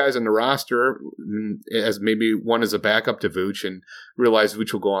have 2 guys on the roster as maybe one as a backup to Vooch, and realize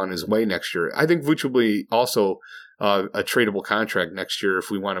Vooch will go on his way next year. I think Vooch will be also a tradable contract next year if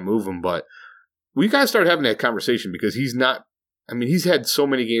we want to move him, but we got to start having that conversation, because he's not, he's had so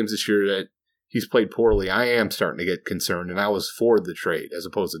many games this year that he's played poorly. I am starting to get concerned, and I was for the trade as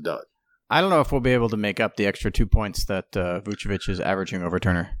opposed to Doug. I don't know if we'll be able to make up the extra 2 points that Vucevic is averaging over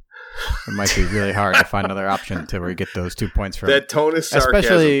Turner. It might be really hard to find another option to where you get those 2 points from. That tone is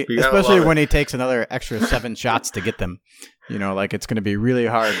sarcasm. Especially when he takes another extra 7 shots to get them. It's going to be really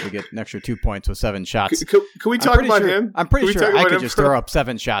hard to get an extra 2 points with 7 shots. Can we talk about him? I'm pretty sure I could just throw up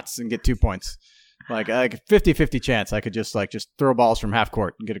 7 shots and get 2 points. Like 50-50 chance. I could just throw balls from half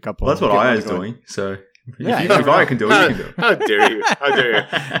court and get a couple. Well, that's what I was doing. So if I can do it, you can do it. How dare you? How dare you?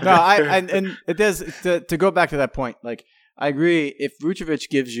 No, and it does to go back to that point. Like I agree. If Vucevic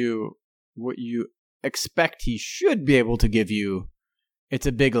gives you what you expect he should be able to give you, it's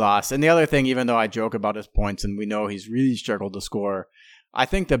a big loss. And the other thing, even though I joke about his points and we know he's really struggled to score, I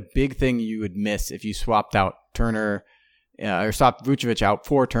think the big thing you would miss if you swapped out Turner or swapped Vucevic out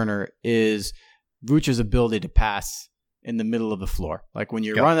for Turner is Vucevic's ability to pass in the middle of the floor. Like when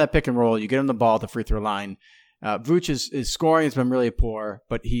you're running that pick and roll, you get him the ball at the free throw line. Vucevic's scoring has been really poor,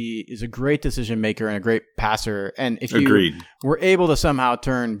 but he is a great decision maker and a great passer. And if you were able to somehow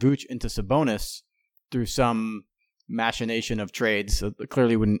turn Vucevic into Sabonis through some machination of trades, so it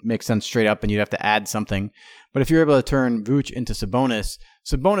clearly wouldn't make sense straight up and you'd have to add something. But if you're able to turn Vucevic into Sabonis,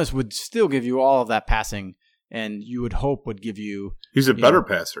 Sabonis would still give you all of that passing. And you would hope would give you... He's a better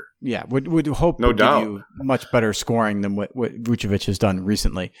passer. Yeah, would hope no would doubt. give you much better scoring than what Vucevic has done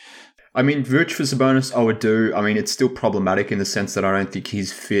recently. I mean, Vucevic for Sabonis, I would do. I mean, it's still problematic in the sense that I don't think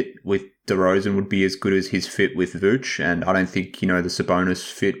his fit with DeRozan would be as good as his fit with Vucevic. And I don't think, the Sabonis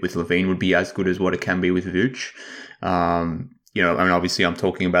fit with Levine would be as good as what it can be with Vucevic. Obviously I'm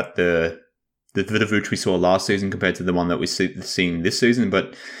talking about the Vucevic we saw last season compared to the one that we're seeing this season.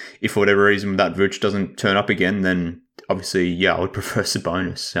 But if for whatever reason that Vucevic doesn't turn up again, then obviously, I would prefer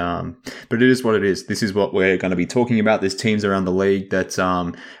Sabonis. But it is what it is. This is what we're going to be talking about. There's teams around the league that's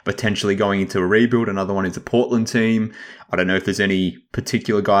potentially going into a rebuild. Another one is a Portland team. I don't know if there's any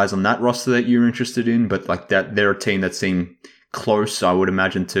particular guys on that roster that you're interested in, but like that, they're a team that seem close, I would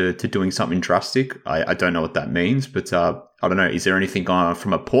imagine, to doing something drastic. I don't know what that means, but I don't know. Is there anything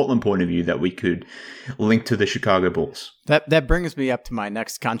from a Portland point of view that we could link to the Chicago Bulls? That brings me up to my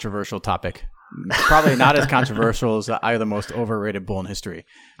next controversial topic. Probably not as controversial as I the most overrated Bull in history,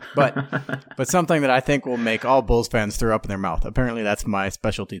 but something that I think will make all Bulls fans throw up in their mouth. Apparently, that's my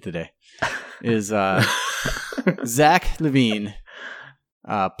specialty today. Is Zach LaVine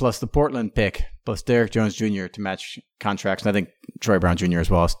plus the Portland pick plus Derrick Jones Jr. to match contracts, and I think Troy Brown Jr.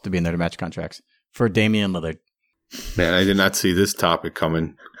 as well to be in there to match contracts for Damian Lillard. Man, I did not see this topic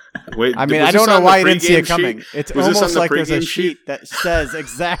coming. Wait, I mean, I don't know why you didn't see it coming. Sheet? It's almost like there's a sheet that says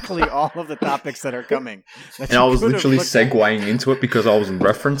exactly all of the topics that are coming. And I was literally segueing into it because I was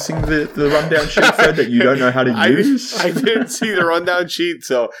referencing the rundown sheet, Fred, that you don't know how to use. I didn't see the rundown sheet,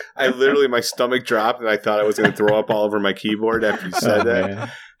 so I literally, my stomach dropped and I thought I was going to throw up all over my keyboard after you said that.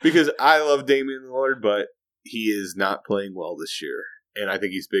 Man. Because I love Damian Lillard, but he is not playing well this year. And I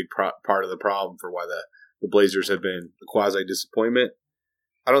think he's a big part of the problem for why the Blazers have been a quasi-disappointment.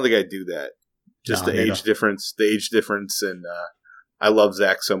 I don't think I'd do that. Just the age difference, and I love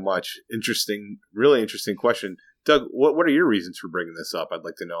Zach so much. Really interesting question. Doug, what are your reasons for bringing this up? I'd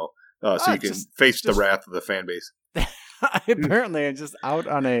like to know so you can face the wrath of the fan base. Apparently, I'm just out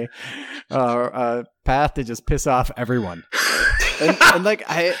on a path to just piss off everyone. and like,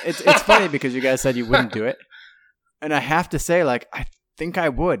 it's funny because you guys said you wouldn't do it. And I have to say, like, I think I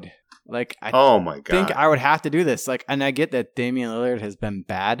would. Like, oh my God. think I would have to do this. Like, and I get that Damian Lillard has been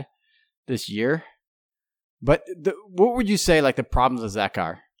bad this year, but what would you say, like, the problems with Zach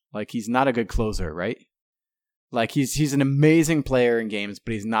are? Like, he's not a good closer, right? Like, he's an amazing player in games,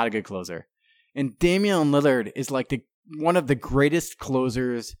 but he's not a good closer. And Damian Lillard is like one of the greatest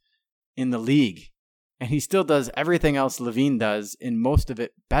closers in the league, and he still does everything else LaVine does, and most of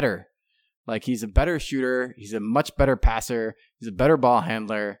it better. Like, he's a better shooter, he's a much better passer, he's a better ball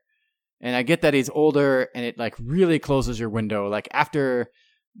handler. And I get that he's older and it like really closes your window. Like after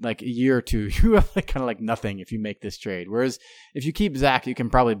like a year or two, you have like kind of like nothing if you make this trade. Whereas if you keep Zach, you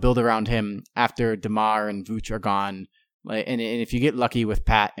can probably build around him after DeMar and Vooch are gone. Like, and if you get lucky with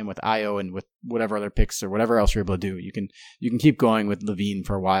Pat and with Io and with whatever other picks or whatever else you're able to do, you can keep going with LaVine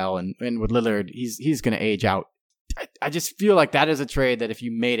for a while. And with Lillard, he's going to age out. I just feel like that is a trade that if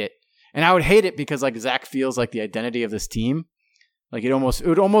you made it, and I would hate it because like Zach feels like the identity of this team. Like it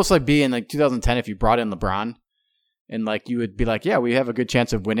would almost like be in like 2010 if you brought in LeBron and like you would be like, yeah, we have a good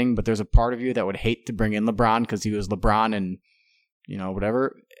chance of winning, but there's a part of you that would hate to bring in LeBron because he was LeBron and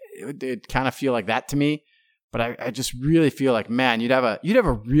whatever. It kind of feel like that to me, but I just really feel like, man, you'd have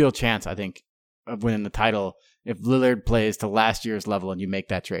a real chance, I think, of winning the title if Lillard plays to last year's level and you make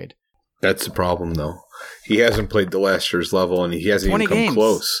that trade. That's the problem, though. He hasn't played to last year's level and he hasn't even come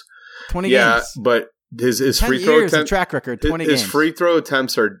close. 20 games. But his 10 free throw years of track record, 20 games. His free throw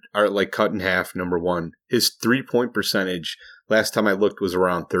attempts are like cut in half, number one. His 3-point percentage, last time I looked, was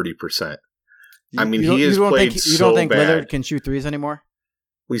around 30%. I mean, he has played so bad. You don't think Lillard can shoot threes anymore?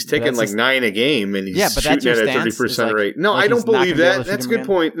 Well, he's taking like 9 a game, and he's shooting at a 30% rate. No, I don't believe that. That's a good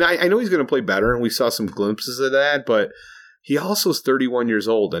point. I know he's going to play better, and we saw some glimpses of that, but he also is 31 years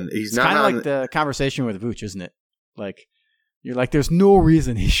old, and he's not kind of like the conversation with Vooch, isn't it? Like, you're like, there's no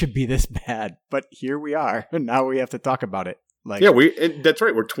reason he should be this bad, but here we are, and now we have to talk about it. Like, yeah, that's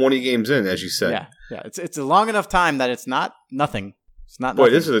right. We're 20 games in, as you said. Yeah. It's a long enough time that it's not nothing. It's not. Boy,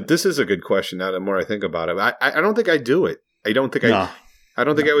 nothing. this is a good question. Now, the more I think about it, I don't think I'd do it. I don't think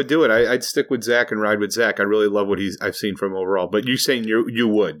I would do it. I'd stick with Zach and ride with Zach. I really love what I've seen from him overall. But you're saying you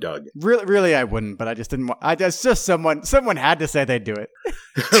would, Doug? Really, I wouldn't. But I just didn't. Just someone had to say they'd do it.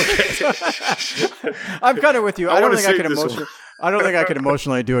 I'm kind of with you. I don't think I could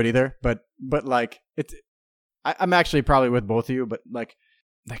emotionally do it either. But like it's. I'm actually probably with both of you. But like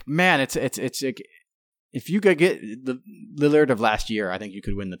man, it's if you could get the Lillard of last year, I think you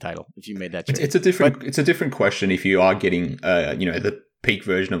could win the title if you made that trade. It's a different question if you are getting the peak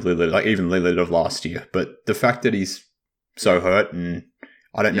version of Lillard, like even Lillard of last year. But the fact that he's so hurt, and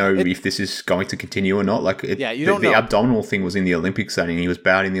I don't know if this is going to continue or not. Like, you don't know. The abdominal thing was in the Olympics setting. He was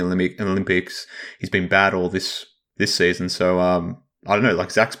bad in the Olympics. He's been bad all this season. So I don't know.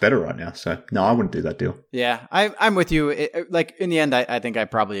 Like, Zach's better right now. So no, I wouldn't do that deal. Yeah, I'm with you. Like in the end, I think I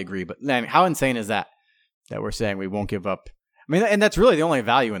probably agree. But man, how insane is that we're saying we won't give up? I mean, and that's really the only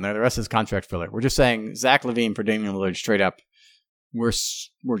value in there. The rest is contract filler. We're just saying Zach LaVine for Damian Lillard straight up. We're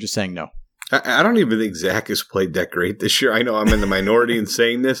just saying no. I don't even think Zach has played that great this year. I know I'm in the minority in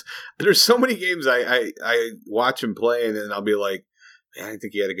saying this. There's so many games I watch him play, and then I'll be like, man, I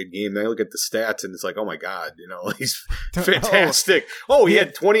think he had a good game. Then I look at the stats, and it's like, oh my God, he's fantastic. He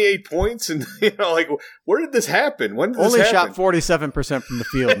had 28 points, and like, where did this happen? When did this happen? Shot 47% from the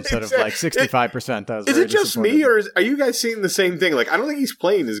field instead of like 65%. Is it just me, or are you guys seeing the same thing? Like, I don't think he's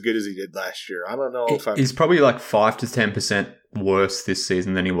playing as good as he did last year. I don't know if he's probably like 5 to 10% worse this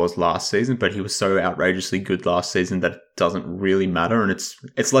season than he was last season, but he was so outrageously good last season that it doesn't really matter, and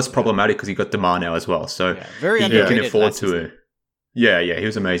it's less problematic because he got DeMar now as well, so very he can afford to. Yeah, he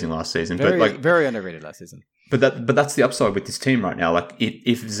was amazing last season, very underrated last season. But that's the upside with this team right now. Like,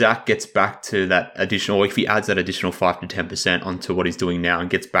 if Zach gets back to that additional, or if he adds that additional 5 to 10% onto what he's doing now and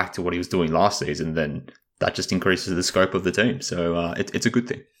gets back to what he was doing last season, then that just increases the scope of the team. So it's a good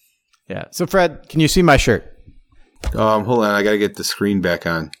thing. Yeah. So Fred, can you see my shirt? Hold on, I got to get the screen back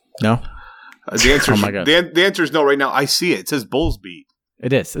on. No. The answer. The answer is no. Right now, I see it. It says Bulls Beat.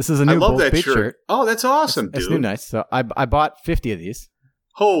 It is. This is a new Bulls Beat shirt. Oh, that's awesome, dude. It's new, nice. So I bought 50 of these.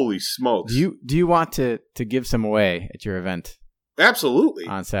 Holy smokes! Do you want to give some away at your event? Absolutely.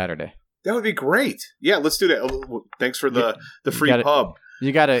 On Saturday. That would be great. Yeah, let's do that. Thanks for the free pub.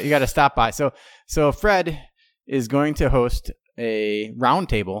 You gotta stop by. So Fred is going to host a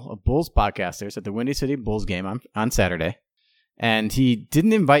roundtable of Bulls podcasters at the Windy City Bulls game on Saturday, and he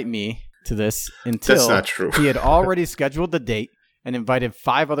didn't invite me to this until that's not true. He had already scheduled the date and invited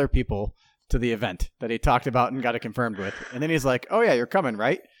 5 other people to the event that he talked about and got it confirmed with. And then he's like, oh yeah, you're coming,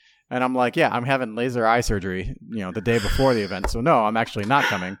 right? And I'm like, yeah, I'm having laser eye surgery, the day before the event. So no, I'm actually not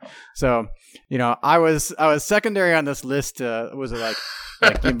coming. So, I was secondary on this list. Was it like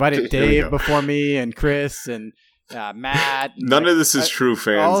you invited Dave before me and Chris and Matt. None of this is true,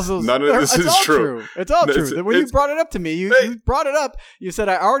 fans. None of this is true. It's all true. When you brought it up to me, you brought it up. You said,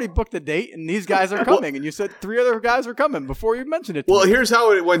 I already booked the date and these guys are coming. And you said 3 other guys were coming before you mentioned it to me. Well, here's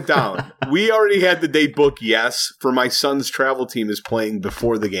how it went down. We already had the date booked, yes, for my son's travel team is playing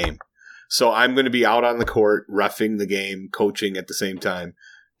before the game. So I'm going to be out on the court, reffing the game, coaching at the same time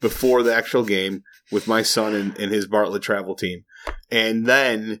before the actual game with my son and his Bartlett travel team. And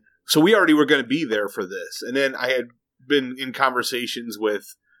then... So we already were going to be there for this. And then I had been in conversations with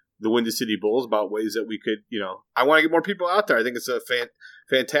the Windy City Bulls about ways that we could, I want to get more people out there. I think it's a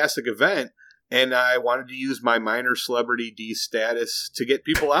fantastic event. And I wanted to use my minor celebrity D status to get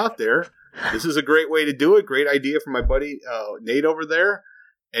people out there. This is a great way to do it. Great idea from my buddy Nate over there.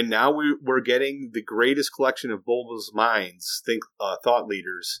 And now we're getting the greatest collection of Bulls minds, thought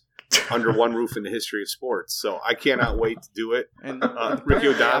leaders, under one roof in the history of sports. So I cannot wait to do it. And Ricky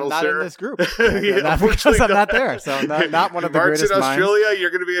O'Donnell's not there. In this group. Not because I'm not there. So not one of the Mark's greatest in Australia. minds. You're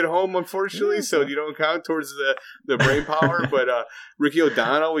going to be at home, unfortunately, so you don't count towards the brain power. But Ricky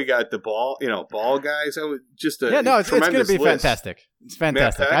O'Donnell, we got the ball guys. Just a it's going to be list. Fantastic. It's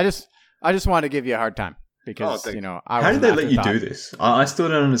fantastic. I just want to give you a hard time because how did they let you do this? I still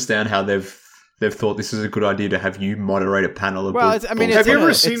don't understand how they've they've thought this is a good idea to have you moderate a panel of. Well, have you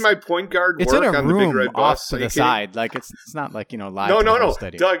ever seen my point guard work on the Big Red Bus? Off to the side, like it's not like live. No,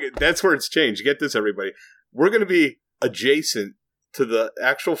 Doug, that's where it's changed. Get this, everybody. We're going to be adjacent to the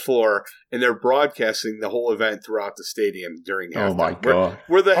actual floor, and they're broadcasting the whole event throughout the stadium during halftime. Oh my god!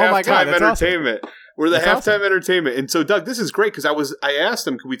 We're the halftime entertainment. Awesome. We're the halftime entertainment. And so, Doug, this is great because I asked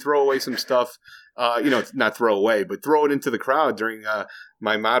them, could we throw away some stuff? Not throw away, but throw it into the crowd during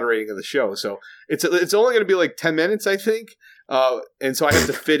my moderating of the show. So it's only going to be like 10 minutes, I think. And so I have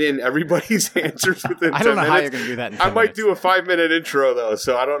to fit in everybody's answers within 10 minutes. I don't know how you're going to do that in 10 I might do a 5-minute intro, though,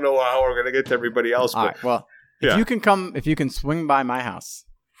 so I don't know how we're going to get to everybody else. All right, well, if you can swing by my house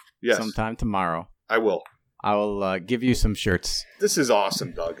sometime tomorrow. I will. I will give you some shirts. This is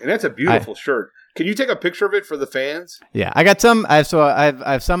awesome, Doug. And that's a beautiful shirt. Can you take a picture of it for the fans? Yeah, I got some. I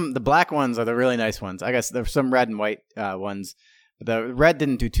have some. The black ones are the really nice ones. I guess there's some red and white ones. The red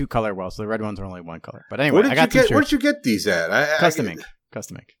didn't do 2 color well, so the red ones are only 1 color. But anyway, I got some shirts. Where did you get these at? Custom ink.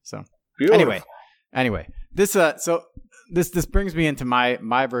 So beautiful. Anyway, this brings me into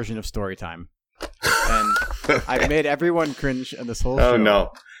my version of story time, and I've made everyone cringe in this whole show. Oh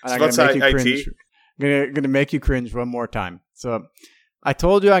no! And I'm gonna make you cringe one more time. So I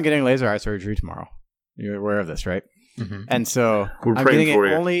told you I'm getting laser eye surgery tomorrow. You're aware of this, right? Mm-hmm. And so I'm getting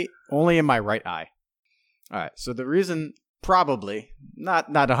it only in my right eye. All right. So the reason, probably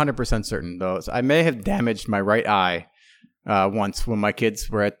not 100% certain though, is I may have damaged my right eye once when my kids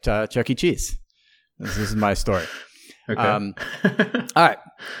were at Chuck E. Cheese. This is my story. Okay. All right.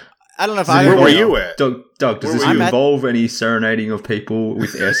 I don't know if where were you at? Doug, does this involve any serenading of people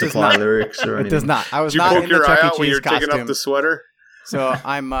with Air Supply lyrics or anything? It does not. I was Did you not poke in your the Chuck eye E. out when Cheese you're costume. taking up the sweater? So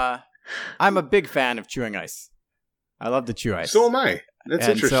I'm a big fan of chewing ice. I love to chew ice. So am I. That's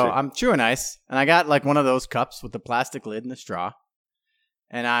interesting. So I'm chewing ice, and I got like one of those cups with the plastic lid and the straw,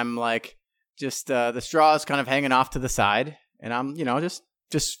 and I'm like, just the straw is kind of hanging off to the side, and I'm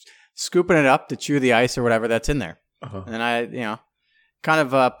just scooping it up to chew the ice or whatever that's in there, and then I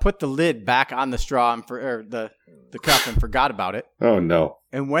kind of put the lid back on the straw or the cup and forgot about it. Oh no!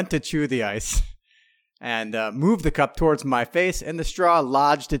 And went to chew the ice. And moved the cup towards my face, and the straw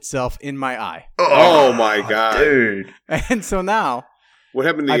lodged itself in my eye. Oh my god, dude! And so now, what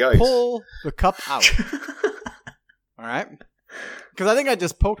happened to the ice? I pull the cup out. All right, because I think I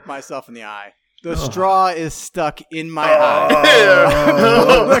just poked myself in the eye. The straw is stuck in my eye.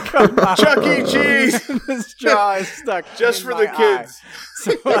 Chuck E. Cheese. The straw is stuck just for the kids.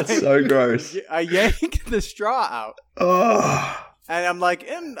 So that's so gross. I yanked the straw out. And I'm like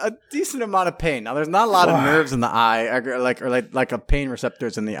in a decent amount of pain. Now, there's not a lot of nerves in the eye, or like a pain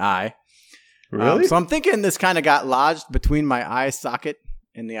receptors in the eye. Really? So I'm thinking this kind of got lodged between my eye socket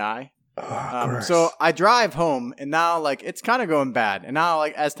and the eye. So I drive home, and now like it's kind of going bad. And now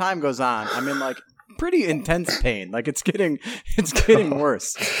like as time goes on, I'm in like pretty intense pain. Like it's getting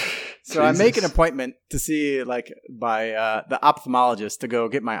worse. So I make an appointment to see like by the ophthalmologist to go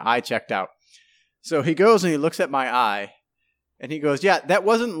get my eye checked out. So he goes and he looks at my eye. And he goes, yeah, that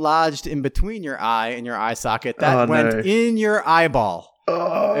wasn't lodged in between your eye and your eye socket. That went in your eyeball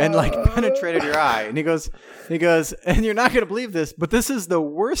and like penetrated your eye. And he goes, and you're not going to believe this, but this is the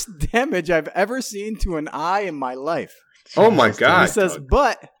worst damage I've ever seen to an eye in my life. Oh my God. He says,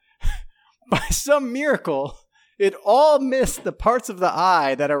 but by some miracle, it all missed the parts of the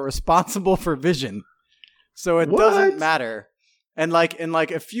eye that are responsible for vision. So it doesn't matter. And like in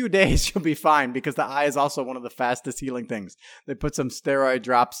like a few days, you'll be fine because the eye is also one of the fastest healing things. They put some steroid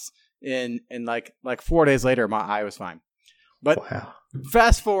drops in, and like 4 days later, my eye was fine. But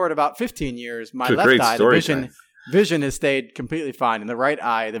fast forward about 15 years, my left eye, the vision has stayed completely fine. In the right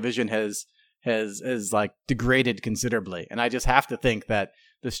eye, the vision has like degraded considerably. And I just have to think that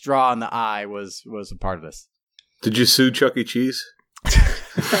the straw in the eye was a part of this. Did you sue Chuck E. Cheese?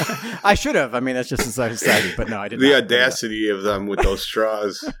 I should have. I mean, that's just society, but no, I didn't. The audacity of them with those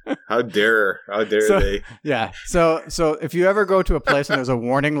straws. How dare they? Yeah. So if you ever go to a place and there's a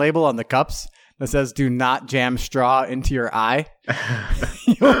warning label on the cups that says "Do not jam straw into your eye,"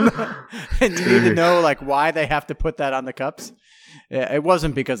 you'll know, and you need to know like why they have to put that on the cups. It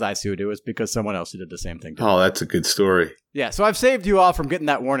wasn't because I sued. It was because someone else did the same thing. Oh, that's a good story. Yeah. So I've saved you all from getting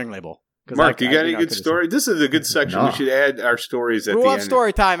that warning label. Mark, do you got any good story? This is a good section. No. We should add our stories at the end. We'll have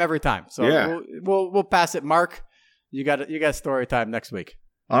story time every time. So we'll pass it. Mark, you got story time next week.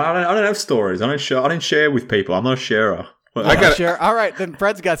 I don't have stories. I didn't share with people. I'm not a sharer. I got share. All right, then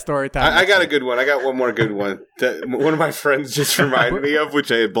Fred's got story time. I got a good one. I got one more good one that one of my friends just reminded me of,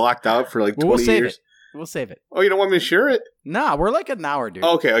 which I had blocked out for like 20 years. We'll save it. Oh, you don't want me to share it? Nah, we're like an hour, dude.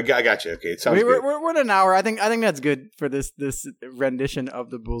 Okay, I got you. Okay, it sounds good. We're at an hour. I think that's good for this rendition of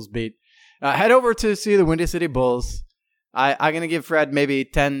the Bulls beat. Head over to see the Windy City Bulls. I'm going to give Fred maybe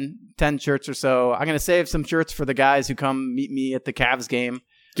 10 shirts or so. I'm going to save some shirts for the guys who come meet me at the Cavs game.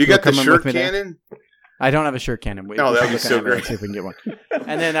 Do you got the shirt cannon? I don't have a shirt cannon. No, that would be so great. See if we can get one.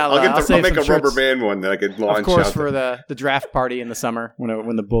 And then I'll make a rubber band one that I could launch. Of course, for the draft party in the summer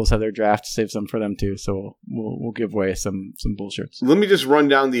when the Bulls have their draft, save some for them too. So we'll give away some Bull shirts. Let me just run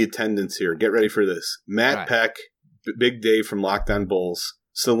down the attendance here. Get ready for this. Matt Peck, Big Dave from Locked On Bulls,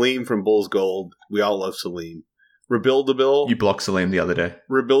 Salim from Bulls Gold. We all love Salim. Rebuildable. You blocked Salim the other day.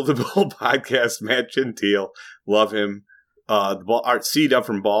 Rebuildable podcast. Matt Gentile, love him. Art C-Dub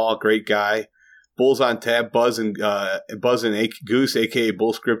from Ball, great guy. Bulls on Tap, Buzz and Goose, a.k.a.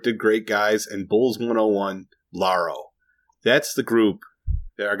 Bull Scripted, great guys, and Bulls 101, Laro. That's the group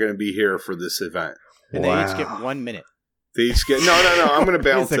that are going to be here for this event. And they each get 1 minute. They each get no. I'm going to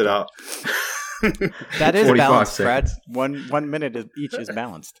balance it out. That is balanced, Fred. 1 minute each is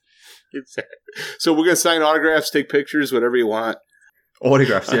balanced. Exactly. So we're going to sign autographs, take pictures, whatever you want.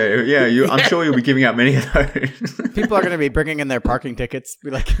 Autographs, yeah. I'm sure you'll be giving out many of those. People are going to be bringing in their parking tickets. Be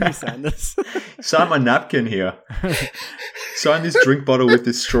like, can you sign this? Sign my napkin here. Sign this drink bottle with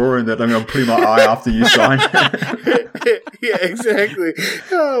this straw in that I'm going to put in my eye after you sign. Yeah, exactly.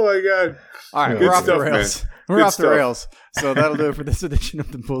 Oh, my God. All right, we're off the rails. We're off the rails. So that'll do it for this edition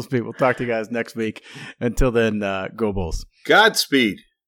of the Bulls Beat. We'll talk to you guys next week. Until then, go Bulls. Godspeed.